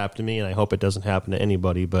it's ever happened to me, and I hope it doesn't happen to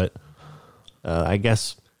anybody. But I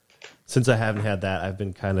guess since I haven't had that, I've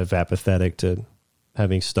been kind of apathetic to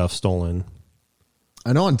having stuff stolen.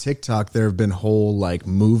 I know on TikTok there have been whole like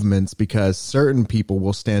movements because certain people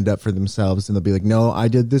will stand up for themselves and they'll be like, no, I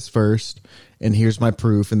did this first, and here's my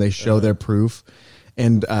proof, and they show their proof.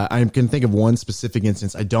 And I can think of one specific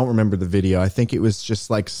instance. I don't remember the video. I think it was just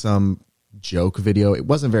like some joke video. It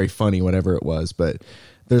wasn't very funny, whatever it was, but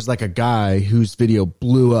there's like a guy whose video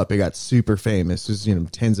blew up. It got super famous. It was,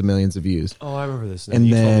 tens of millions of views. Oh, I remember this. And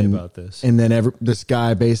you then, told me about this. And then this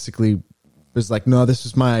guy basically was like, no, this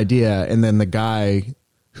was my idea. And then the guy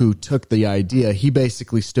who took the idea, he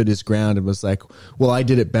basically stood his ground and was like, well, I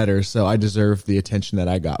did it better, so I deserve the attention that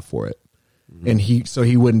I got for it. And he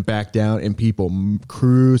wouldn't back down, and people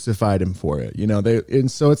crucified him for it.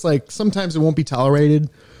 And so it's like sometimes it won't be tolerated.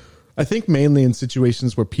 I think mainly in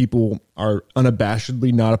situations where people are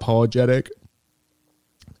unabashedly not apologetic.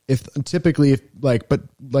 But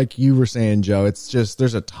like you were saying, Joe, it's just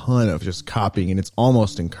there's a ton of just copying, and it's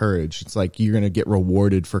almost encouraged. It's like you're going to get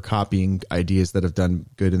rewarded for copying ideas that have done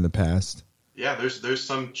good in the past. Yeah, there's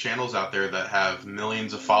some channels out there that have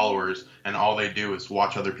millions of followers, and all they do is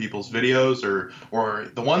watch other people's videos, or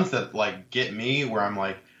the ones that like get me where I'm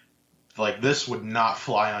like this would not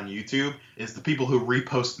fly on YouTube is the people who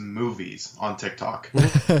repost movies on TikTok.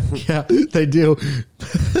 Yeah, they do.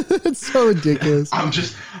 It's so ridiculous. I'm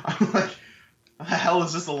like, how the hell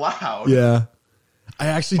is this allowed? Yeah, I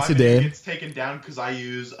actually My video gets taken down because I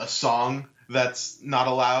use a song that's not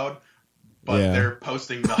allowed. But they're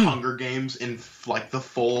posting the Hunger Games in like the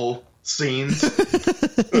full scenes.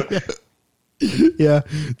 Yeah.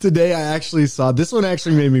 Today I actually saw this one.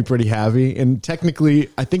 Actually made me pretty happy, and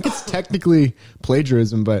I think it's technically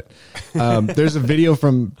plagiarism. But there's a video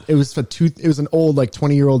it was an old like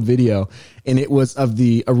 20-year-old video, and it was of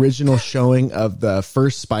the original showing of the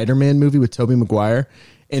first Spider-Man movie with Tobey Maguire.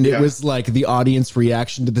 And it was like the audience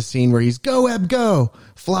reaction to the scene where he's go Eb go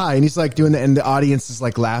fly, and he's like doing that, and the audience is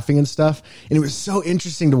like laughing and stuff. And it was so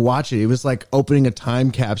interesting to watch it. It was like opening a time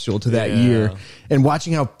capsule to that year, and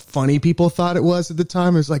watching how funny people thought it was at the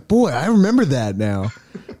time. It was like, boy, I remember that now.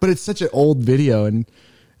 But it's such an old video, and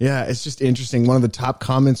yeah, it's just interesting. One of the top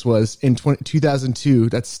comments was in 2002,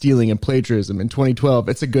 that's stealing and plagiarism. In 2012,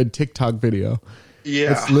 it's a good TikTok video.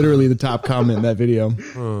 Yeah, it's literally the top comment in that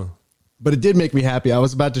video. But it did make me happy. I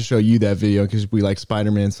was about to show you that video because we like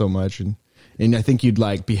Spider-Man so much, and I think you'd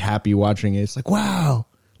like be happy watching it. It's like, wow,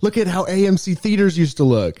 look at how AMC theaters used to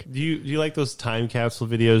look. Do you like those time capsule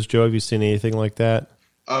videos, Joe? Have you seen anything like that?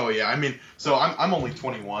 Oh yeah, I mean, so I'm only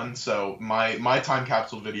 21, so my time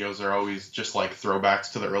capsule videos are always just like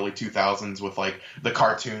throwbacks to the early 2000s with like the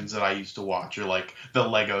cartoons that I used to watch, or like the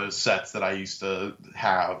Lego sets that I used to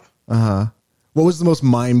have. What was the most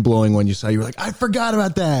mind-blowing one you saw? You were like, I forgot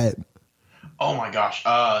about that. Oh my gosh,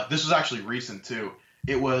 this was actually recent too.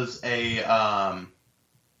 It was a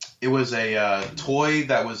toy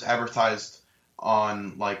that was advertised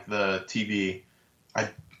on like the TV. I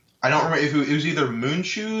don't remember if it was either Moon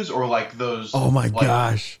Shoes or like those. Oh my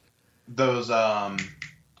gosh, those oh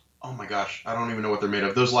my gosh, I don't even know what they're made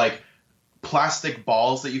of. Those like plastic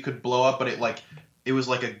balls that you could blow up, but it was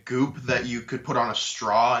like a goop that you could put on a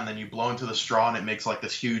straw, and then you blow into the straw, and it makes like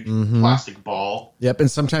this huge plastic ball. Yep,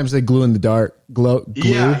 and sometimes they glue in the dark. Glowed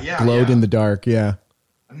in the dark. Yeah.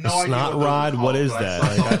 No idea snot rod. What is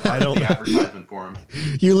that? I don't. The advertisement for them.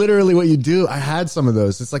 You literally, what you do. I had some of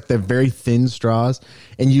those. It's like they're very thin straws,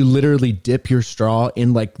 and you literally dip your straw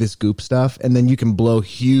in like this goop stuff, and then you can blow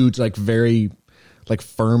huge, like very, like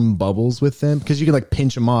firm bubbles with them because you can like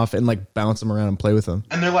pinch them off and like bounce them around and play with them.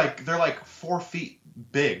 And they're like 4 feet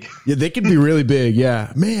big. Yeah, they can be really big.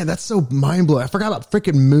 Yeah, man, that's so mind blowing. I forgot about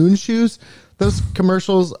freaking moon shoes. Those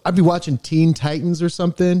commercials. I'd be watching Teen Titans or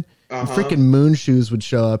something, and freaking moon shoes would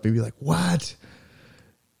show up and be like, "What?"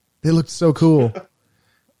 They looked so cool.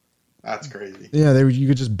 That's crazy. Yeah, you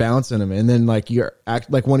could just bounce in them, and then like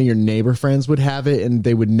like one of your neighbor friends would have it, and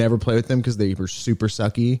they would never play with them because they were super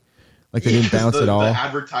sucky. Like they didn't bounce at all. The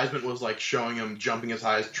advertisement was like showing him jumping as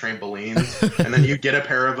high as trampolines, and then you get a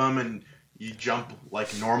pair of them and you jump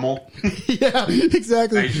like normal. Yeah,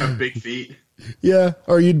 exactly. And you have big feet. Yeah,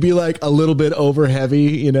 or you'd be like a little bit over heavy,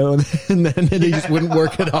 you know, and then they just wouldn't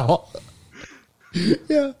work at all.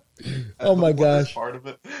 Yeah. Oh my gosh. Part of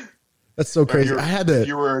it. That's so crazy. I had to. If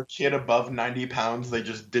you were a kid above 90 pounds, they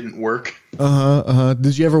just didn't work.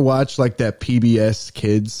 Did you ever watch like that PBS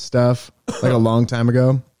Kids stuff like a long time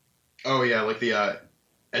ago? Oh yeah, like the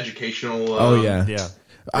educational. Oh yeah. Yeah.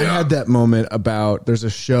 I had that moment about there's a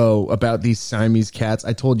show about these Siamese cats.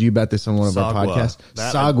 I told you about this on one of our podcasts.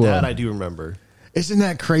 Sagwa. That I do remember. Isn't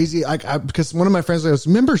that crazy? Because one of my friends goes,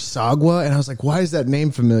 "Remember Sagwa?" And I was like, "Why is that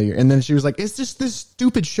name familiar?" And then she was like, "It's just this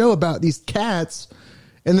stupid show about these cats,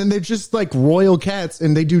 and then they're just like royal cats,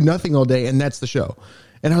 and they do nothing all day, and that's the show."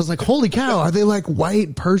 And I was like, "Holy cow! Are they like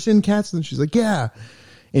white Persian cats?" And she's like, "Yeah."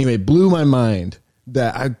 Anyway, it blew my mind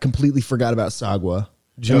that I completely forgot about Sagwa.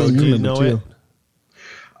 Joe, do you know it?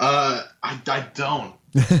 I don't.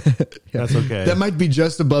 That's okay. That might be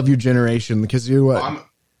just above your generation because you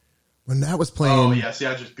when that was playing. Oh yeah, see,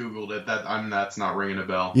 I just googled it. That's not ringing a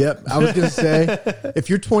bell. Yep, I was gonna say if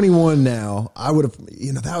you're 21 now, I would have.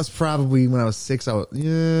 That was probably when I was 6. I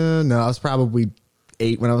was probably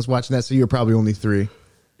 8 when I was watching that. So you were probably only 3.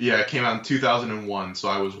 Yeah, it came out in 2001, so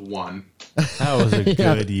I was 1. That was a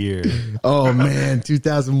good year. Oh man,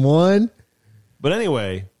 2001. But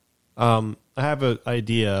anyway, I have an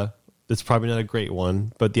idea. That's probably not a great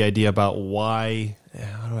one, but the idea about why. I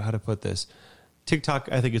don't know how to put this. TikTok,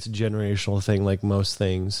 I think it's a generational thing, like most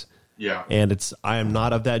things. Yeah. And I am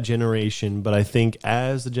not of that generation, but I think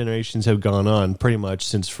as the generations have gone on, pretty much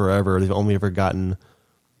since forever, they've only ever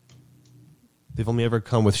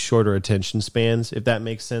come with shorter attention spans, if that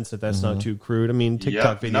makes sense, if that's not too crude. I mean,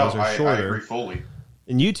 TikTok videos are shorter. I agree fully.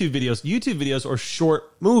 And YouTube videos are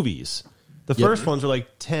short movies. The first ones are like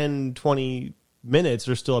 10, 20 minutes.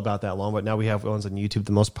 They're still about that long, but now we have ones on YouTube.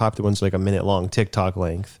 The most popular ones are like a minute long, TikTok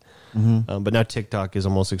length. But now TikTok is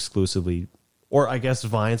almost exclusively, or I guess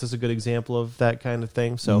Vines is a good example of that kind of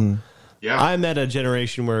thing. So I'm at a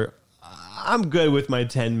generation where I'm good with my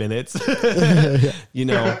 10 minutes,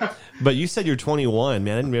 But you said you're 21,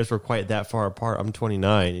 man. I didn't realize we're quite that far apart. I'm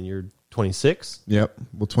 29 and you're 26. Yep.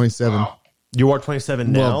 Well, 27. Wow. You are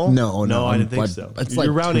 27 now? Well, no, I didn't think so. It's You're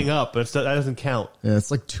like rounding up, but that doesn't count. Yeah, it's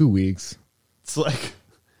like 2 weeks. It's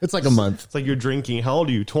like a month. It's like you're drinking. How old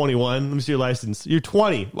are you? 21. Let me see your license. You're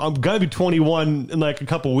 20. I'm gonna be 21 in like a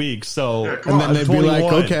couple weeks. So and then they'd be like,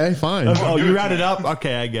 okay, fine. Oh, you rounded up.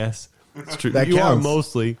 Okay, I guess it's true. That you counts. are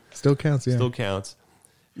mostly Still counts. Yeah. still counts.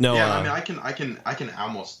 No, Yeah, I mean, I can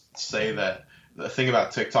almost say that the thing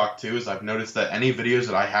about TikTok too is I've noticed that any videos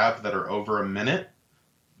that I have that are over a minute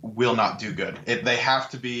will not do good. They have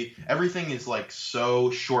to be. Everything is like so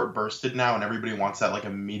short bursted now, and everybody wants that like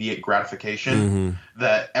immediate gratification.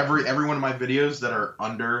 That every one of my videos that are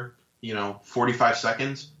under 45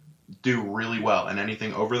 seconds do really well, and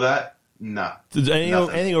anything over that, no.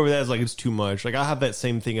 Anything over that is like it's too much. Like I have that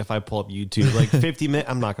same thing if I pull up YouTube. Like 50 minutes,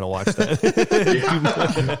 I'm not gonna watch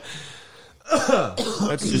that.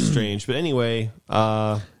 That's just strange. But anyway,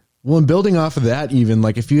 Well, and building off of that, even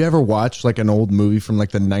like if you ever watch like an old movie from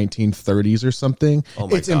like the 1930s or something,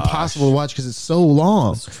 it's impossible to watch because it's so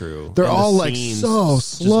long. That's true. They're And all the like scenes, so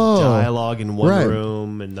just slow. dialogue in one Right.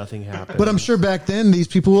 room and nothing happens. But I'm sure back then these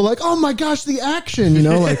people were like, "Oh my gosh, the action!"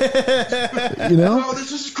 like, Oh,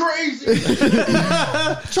 this is crazy.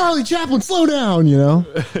 Charlie Chaplin, slow down.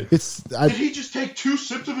 It's Did he just take 2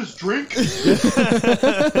 sips of his drink?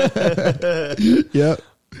 Yep.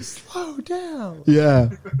 slow down. Yeah.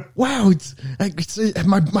 Wow. It's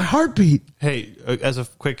my heartbeat. Hey, as a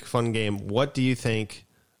quick fun game, what do you think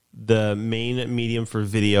the main medium for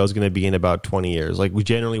video is going to be in about 20 years? Like, what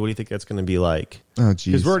do you think that's going to be like? Oh,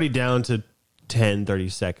 geez. Because we're already down to 10, 30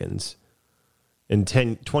 seconds. And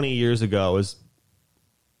 20 years ago was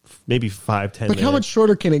maybe 5, 10 Like, minutes. how much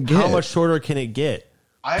shorter can it get? How much shorter can it get?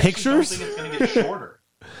 I actually Pictures? don't think it's going to get shorter.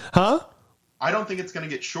 Huh? I don't think it's going to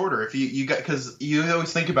get shorter. If you got, because you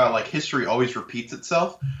always think about like history always repeats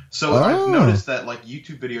itself. So I've noticed that like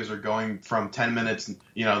YouTube videos are going from 10 minutes,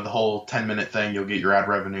 the whole 10-minute thing, you'll get your ad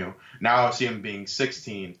revenue. Now I see them being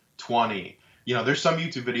 16, 20, there's some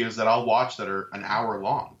YouTube videos that I'll watch that are an hour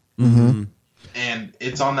long. Mm-hmm. And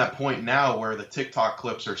it's on that point now where the TikTok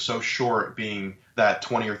clips are so short, being that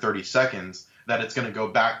 20 or 30 seconds, that it's going to go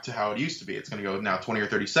back to how it used to be. It's going to go now 20 or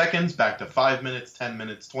 30 seconds, back to 5 minutes, 10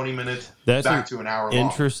 minutes, 20 minutes, back to an hour long.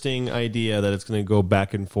 Interesting idea that it's going to go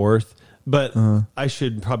back and forth. But I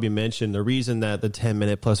should probably mention the reason that the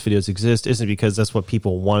 10-minute plus videos exist isn't because that's what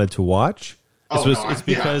people wanted to watch. It's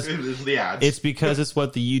because it's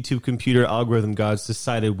what the YouTube computer algorithm gods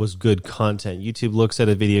decided was good content. YouTube looks at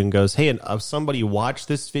a video and goes, hey, if somebody watched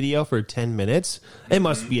this video for 10 minutes, it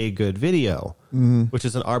must be a good video, which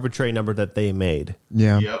is an arbitrary number that they made.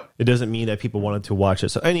 Yeah. Yep. It doesn't mean that people wanted to watch it.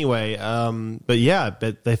 So anyway, but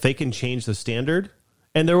if they can change the standard,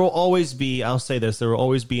 and there will always be, I'll say this, there will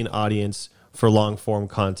always be an audience for long form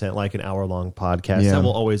content like an hour long podcast. Yeah. That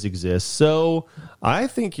will always exist. So I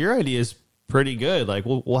think your idea is pretty good. Like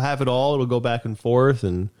we'll have it all. It'll go back and forth.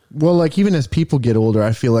 And well, like even as people get older,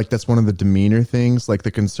 I feel like that's one of the demeanor things, like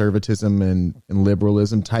the conservatism and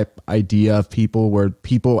liberalism type idea of people, where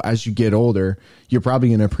people, as you get older, you're probably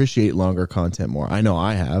going to appreciate longer content more. I know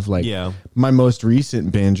I have. Like my most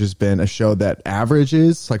recent binge has been a show that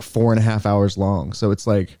averages like 4.5 hours long. So it's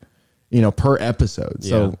like, per episode.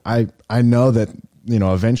 So I know that,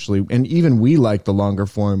 eventually, and even we like the longer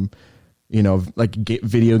form, like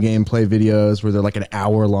video game play videos where they're like an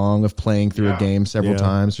hour long of playing through a game several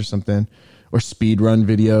times or something, or speed run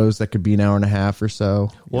videos that could be an hour and a half or so.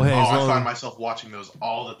 Well, hey, I find myself watching those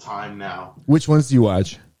all the time now. Which ones do you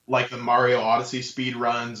watch? Like the Mario Odyssey speed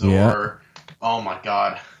runs, or oh my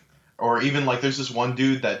god, or even like there's this one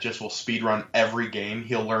dude that just will speed run every game.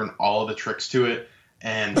 He'll learn all of the tricks to it,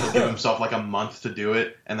 and he'll give himself like a month to do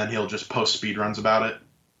it, and then he'll just post speed runs about it.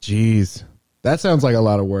 Jeez. That sounds like a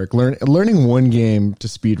lot of work. Learning one game to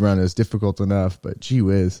speedrun is difficult enough, but gee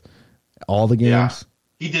whiz. All the games? Yeah.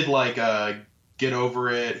 He did like Get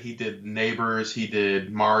Over It, he did Neighbors, he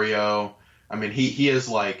did Mario. I mean, he has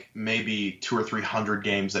like maybe 200 or 300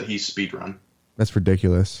 games that he's speedrun. That's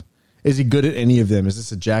ridiculous. Is he good at any of them? Is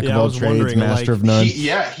this a jack of all trades, master of none?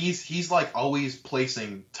 He's like always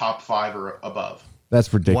placing top 5 or above.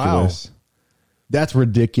 That's ridiculous. Wow. That's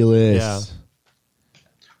ridiculous. Yeah.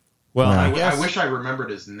 Well, I wish I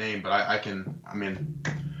remembered his name, but I can. I mean,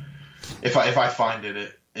 if I find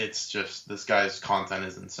it's just this guy's content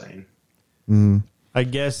is insane. I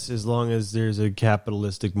guess as long as there's a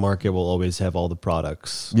capitalistic market, we'll always have all the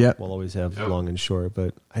products. Yeah, we'll always have long and short.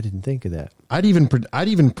 But I didn't think of that. I'd even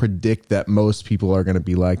predict that most people are going to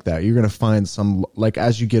be like that. You're going to find some, like,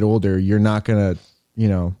 as you get older, you're not going to,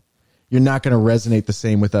 you're not going to resonate the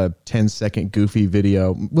same with a 10-second goofy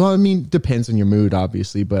video. Well, I mean, depends on your mood,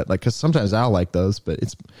 obviously, but like, because sometimes I'll like those, but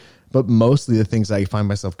mostly the things I find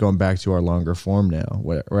myself going back to are longer form now,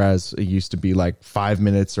 whereas it used to be like 5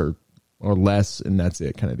 minutes or less, and that's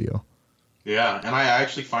it kind of deal. Yeah, and I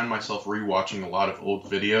actually find myself rewatching a lot of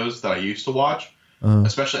old videos that I used to watch,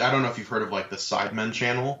 especially, I don't know if you've heard of like the Sidemen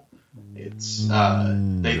channel. It's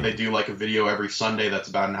they do like a video every Sunday that's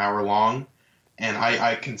about an hour long. And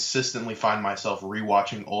I consistently find myself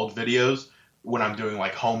rewatching old videos when I'm doing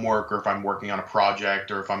like homework, or if I'm working on a project,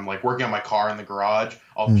 or if I'm like working on my car in the garage.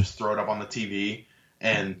 I'll just throw it up on the TV,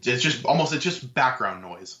 and it's just background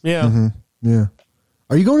noise. Yeah. Mm-hmm. Yeah.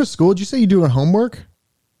 Are you going to school? Did you say you're doing homework?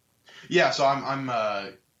 Yeah. So I'm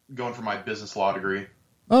going for my business law degree.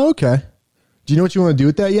 Oh, okay. Do you know what you want to do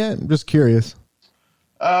with that yet? I'm just curious.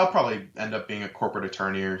 I'll probably end up being a corporate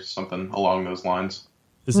attorney or something along those lines.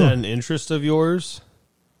 Is that an interest of yours?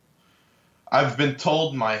 I've been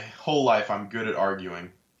told my whole life I'm good at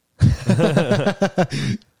arguing.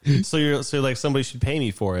 So like somebody should pay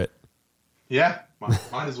me for it. Yeah,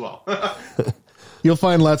 might as well. You'll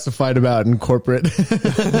find lots to fight about in corporate.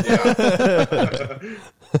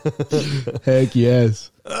 Heck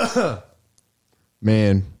yes.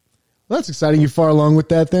 Man. Well, that's exciting. You far along with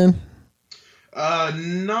that then?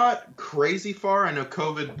 Not crazy far. I know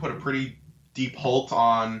COVID put a pretty deep halt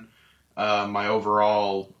on my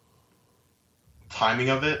overall timing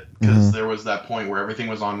of it, because there was that point where everything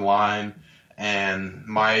was online, and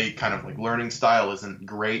my kind of like learning style isn't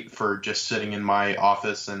great for just sitting in my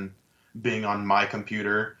office and being on my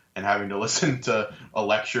computer and having to listen to a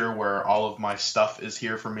lecture where all of my stuff is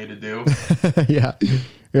here for me to do. Yeah.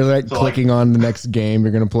 You're like clicking on the next game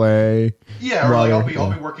you're going to play. Yeah, or like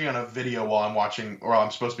I'll be working on a video while I'm watching, or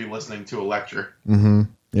I'm supposed to be listening to a lecture. Mm-hmm.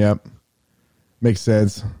 Yep. Makes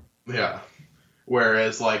sense. Yeah.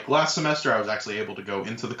 Whereas like last semester I was actually able to go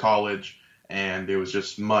into the college, and it was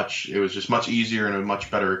just much easier and a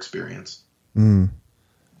much better experience. Mm.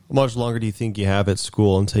 How much longer do you think you have at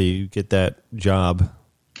school until you get that job?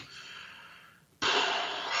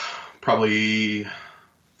 probably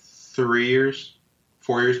 3 years,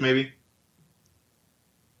 4 years maybe.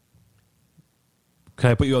 Can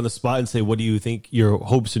I put you on the spot and say, what do you think your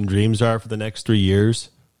hopes and dreams are for the next 3 years?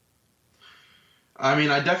 I mean,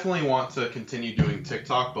 I definitely want to continue doing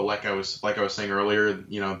TikTok, but like I was saying earlier,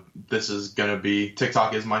 this is gonna be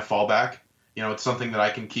TikTok is my fallback. It's something that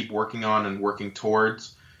I can keep working on and working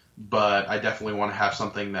towards, but I definitely want to have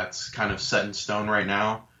something that's kind of set in stone right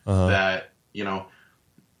now. That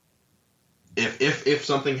if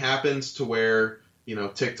something happens to where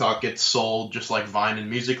TikTok gets sold just like Vine and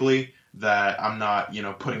Musical.ly, that I'm not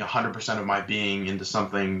putting 100% of my being into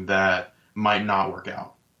something that might not work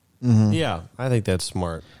out. Mm-hmm. Yeah, I think that's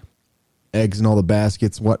smart. Eggs in all the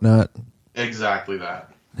baskets, whatnot. Exactly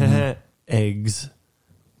that. Eggs.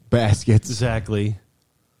 Baskets. Exactly.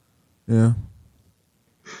 Yeah.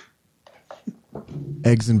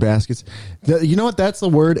 Eggs and baskets. You know what? That's the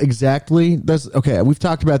word exactly. That's okay. We've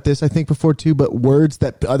talked about this, I think, before too, but words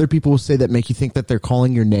that other people will say that make you think that they're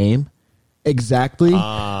calling your name. Exactly.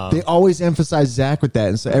 They always emphasize Zach with that.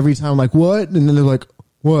 And so every time I'm like, what? And then they're like,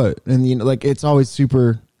 what? And it's always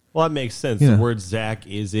super. Well, that makes sense. The word Zach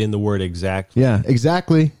is in the word exactly. Yeah,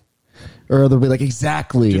 exactly. Or they'll be like,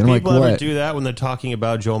 exactly. Do and I'm people like, ever what? do that when they're talking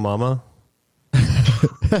about Joe Mama?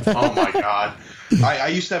 Oh my God. I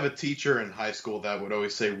used to have a teacher in high school that would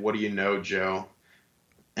always say, "What do you know, Joe?"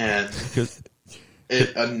 And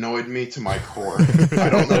it annoyed me to my core. I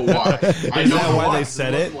don't know why. I don't know why they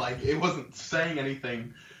said it? It wasn't saying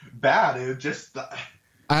anything bad. It was just.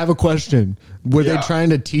 I have a question. Were they Yeah. trying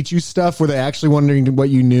to teach you stuff? Were they actually wondering what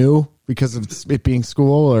you knew because of it being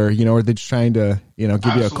school, or were they just trying to give you a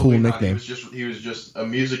cool Absolutely not. nickname? He was just a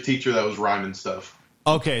music teacher that was rhyming stuff.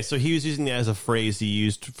 Okay, so he was using it as a phrase he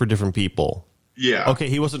used for different people. Yeah. Okay,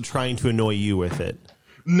 he wasn't trying to annoy you with it.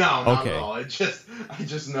 No, not Okay. at all. I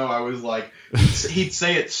just know I was like, he'd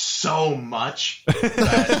say it so much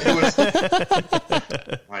that it was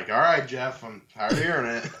like, all right, Jeff, I'm tired of hearing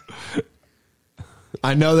it.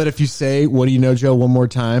 I know that if you say, "What do you know, Joe?" one more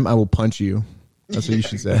time, I will punch you. That's what you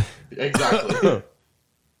should say. Exactly.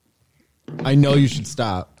 I know you should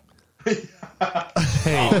stop. Hey,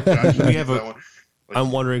 Oh, gosh, we have that a. one.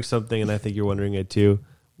 I'm wondering something, and I think you're wondering it too.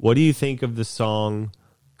 What do you think of the song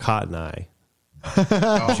 "Cotton Eye"?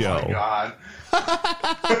 Oh Joe. my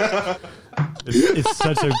God. It's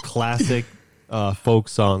such a classic folk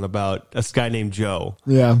song about a guy named Joe.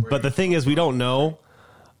 Yeah. But the thing is, we don't know.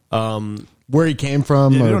 Where he came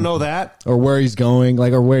from. We or, don't know that. Or where he's going,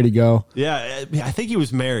 or where'd he go. Yeah, I think he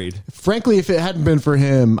was married. Frankly, if it hadn't been for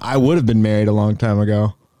him, I would have been married a long time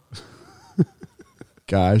ago.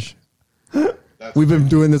 Gosh. We've been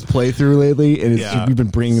doing this playthrough lately, and we've been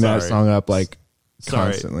bringing that song up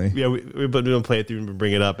constantly. Yeah, we've been doing playthrough and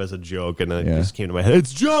bring it up as a joke, and it just came to my head.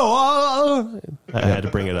 It's Joe. I had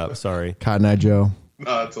to bring it up. Sorry. Cotton Eye Joe.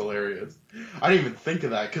 Oh, that's hilarious. I didn't even think of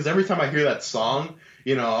that because every time I hear that song,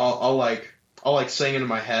 I'll like sing it in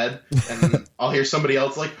my head, and I'll hear somebody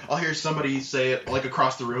else I'll hear somebody say it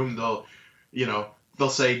across the room. They'll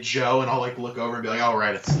say Joe, and I'll look over and be like, "Oh,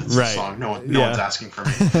 right, it's the song. No one's asking for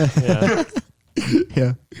me." Yeah.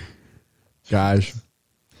 Yeah. Gosh.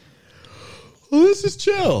 Well, this is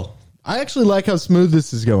chill. I actually like how smooth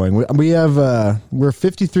this is going. We're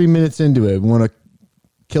 53 minutes into it. We want to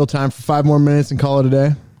kill time for 5 more minutes and call it a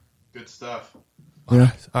day. Good stuff.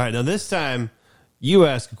 Yeah. All right. Now this time, you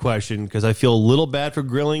ask a question because I feel a little bad for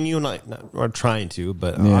grilling you, and I'm trying to,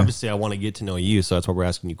 but obviously I want to get to know you, so that's why we're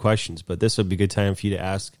asking you questions. But this would be a good time for you to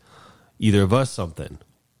ask either of us something.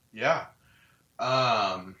 Yeah.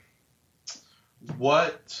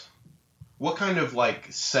 What kind of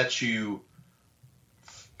sets you?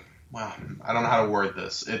 Well, I don't know how to word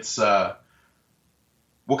this. It's what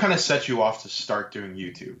kind of sets you off to start doing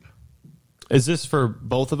YouTube? Is this for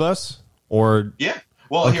both of us, or Yeah.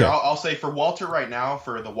 Well, Okay. here I'll say for Walter right now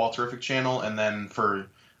for the Walterific channel, and then for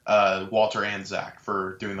Walter and Zach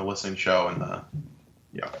for doing the listening show and the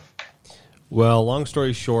Well, long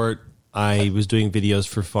story short, I was doing videos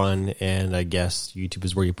for fun, and I guess YouTube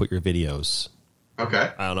is where you put your videos.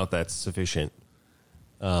 Okay. I don't know if that's sufficient.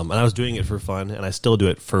 And I was doing it for fun, and I still do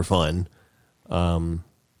it for fun.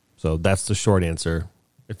 So that's the short answer.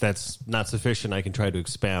 If that's not sufficient, I can try to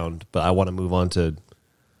expound, but I want to move on to...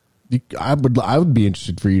 I would be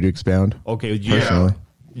interested for you to expound. Okay, Yeah.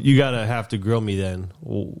 you gotta have to grill me then.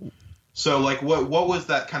 So what was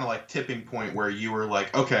that kind of tipping point where you were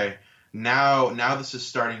like, okay, now this is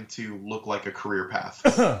starting to look like a career path?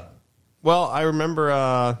 Well, I remember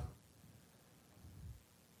I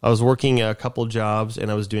was working a couple jobs, and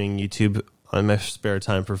I was doing YouTube on my spare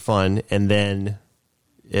time for fun, and then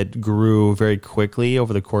it grew very quickly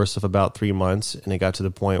over the course of about 3 months, and it got to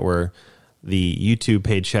the point where the YouTube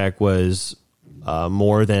paycheck was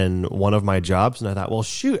more than one of my jobs. And I thought, well,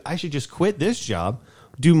 shoot, I should just quit this job,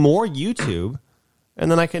 do more YouTube, and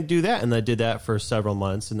then I can do that. And I did that for several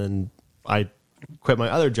months, and then I quit my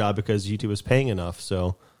other job because YouTube was paying enough.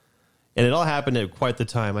 So, and it all happened at quite the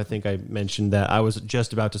time. I think I mentioned that I was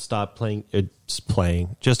just about to stop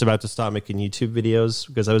just about to stop making YouTube videos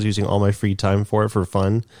because I was using all my free time for it for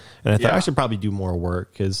fun. And I thought I should probably do more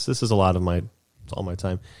work because this is all my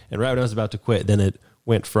time. And right when I was about to quit, then it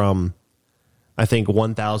went from, I think,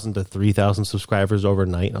 1,000 to 3,000 subscribers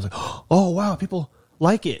overnight. And I was like, oh, wow, people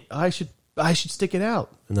like it. I should stick it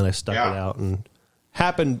out. And then I stuck it out, and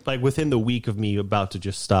happened like within the week of me about to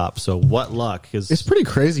just stop. So what luck? Because it's pretty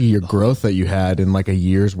crazy your growth that you had in like a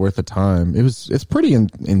year's worth of time. It's pretty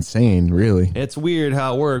insane, really. It's weird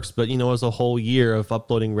how it works, but it was a whole year of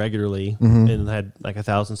uploading regularly, and had like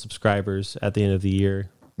 1,000 subscribers at the end of the year.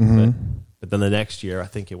 But then the next year, I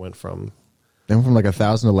think it went from like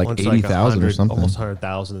 1,000 to like 80,000 or something, almost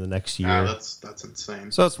 100,000 in the next year. That's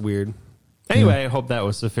insane. So that's weird. Anyway, I hope that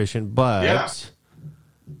was sufficient. But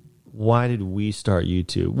why did we start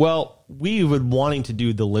YouTube? Well, we've been wanting to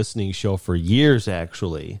do the listening show for years,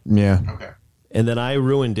 actually. Yeah. Okay. And then I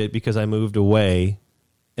ruined it because I moved away.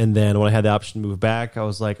 And then when I had the option to move back, I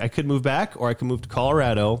was like, I could move back or I could move to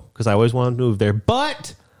Colorado because I always wanted to move there.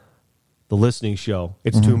 But the listening show,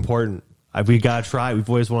 it's too important. We got to try. We've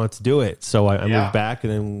always wanted to do it. So I moved back,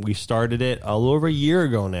 and then we started it a little over a year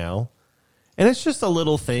ago now. And it's just a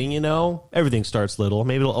little thing, Everything starts little.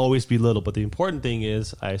 Maybe it'll always be little. But the important thing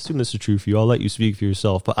is, I assume this is true for you. I'll let you speak for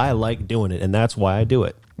yourself. But I like doing it, and that's why I do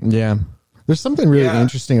it. Yeah. There's something really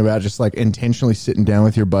interesting about just like intentionally sitting down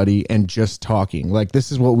with your buddy and just talking. Like,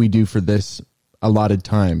 this is what we do for this allotted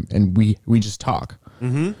time, and we just talk.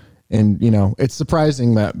 Mm-hmm. And, it's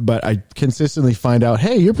surprising but I consistently find out,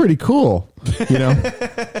 hey, you're pretty cool.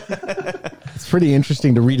 It's pretty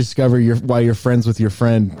interesting to rediscover why you're friends with your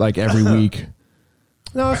friend like every week.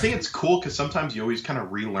 No, I think it's cool because sometimes you always kind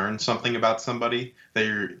of relearn something about somebody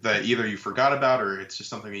that either you forgot about or it's just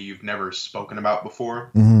something that you've never spoken about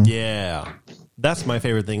before. Mm-hmm. Yeah. That's my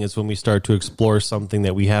favorite thing is when we start to explore something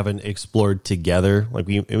that we haven't explored together. Like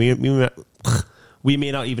we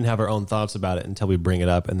may not even have our own thoughts about it until we bring it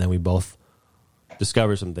up, and then we both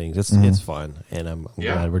discover some things. It's fun, and I'm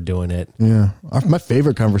glad we're doing it. Yeah, my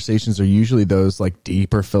favorite conversations are usually those like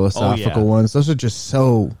deeper philosophical ones. Those are just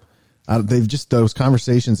so. Those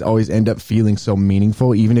conversations always end up feeling so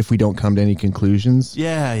meaningful, even if we don't come to any conclusions.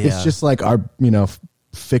 Yeah. It's just like our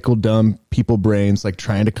fickle, dumb people brains like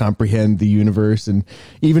trying to comprehend the universe, and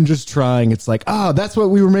even just trying, it's like, that's what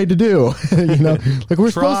we were made to do. Like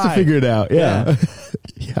we're supposed to figure it out. Yeah.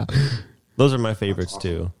 Yeah. Those are my favorites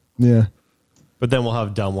too. Yeah. But then we'll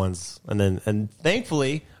have dumb ones, and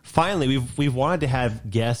thankfully, finally, we've wanted to have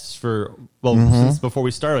guests since before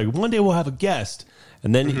we started. Like, one day we'll have a guest,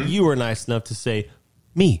 and then you were nice enough to say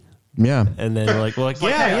me. Yeah. And then we're like, we want to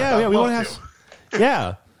have.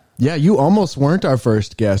 Yeah. Yeah, you almost weren't our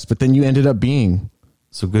first guest, but then you ended up being.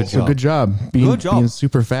 So good job. Being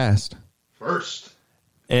super fast. First.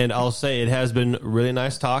 And I'll say it has been really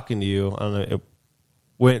nice talking to you. I don't know, it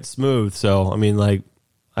went smooth. So, I mean, like,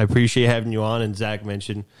 I appreciate having you on. And Zach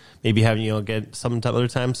mentioned maybe having you again some other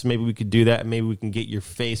time. So maybe we could do that. Maybe we can get your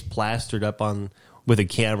face plastered up with a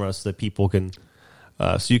camera so that people can,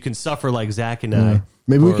 so you can suffer like Zach and I.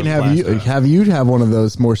 Maybe we can have you have one of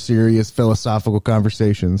those more serious philosophical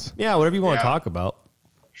conversations. Yeah, whatever you want to talk about.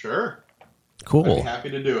 Sure. Cool. I'd be happy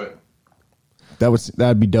to do it.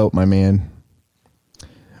 That'd be dope, my man.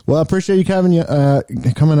 Well, I appreciate you coming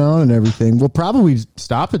on and everything. We'll probably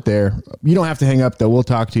stop it there. You don't have to hang up though. We'll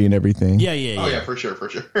talk to you and everything. Yeah. Oh yeah, for sure.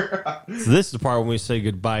 So this is the part when we say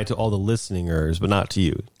goodbye to all the listeners, but not to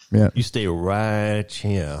you. Yeah. You stay right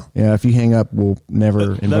here. Yeah, if you hang up, we'll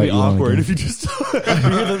never invite you. That'd be awkward if you you just you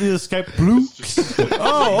hear the Skype bloop.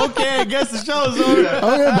 Oh, okay. I guess the show's over.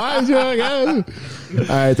 Okay, bye, Joe. Guys.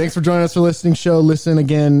 All right, thanks for joining us for listening show. Listen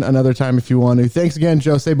again another time if you want to. Thanks again,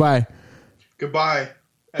 Joe. Say bye. Goodbye,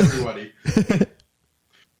 everybody.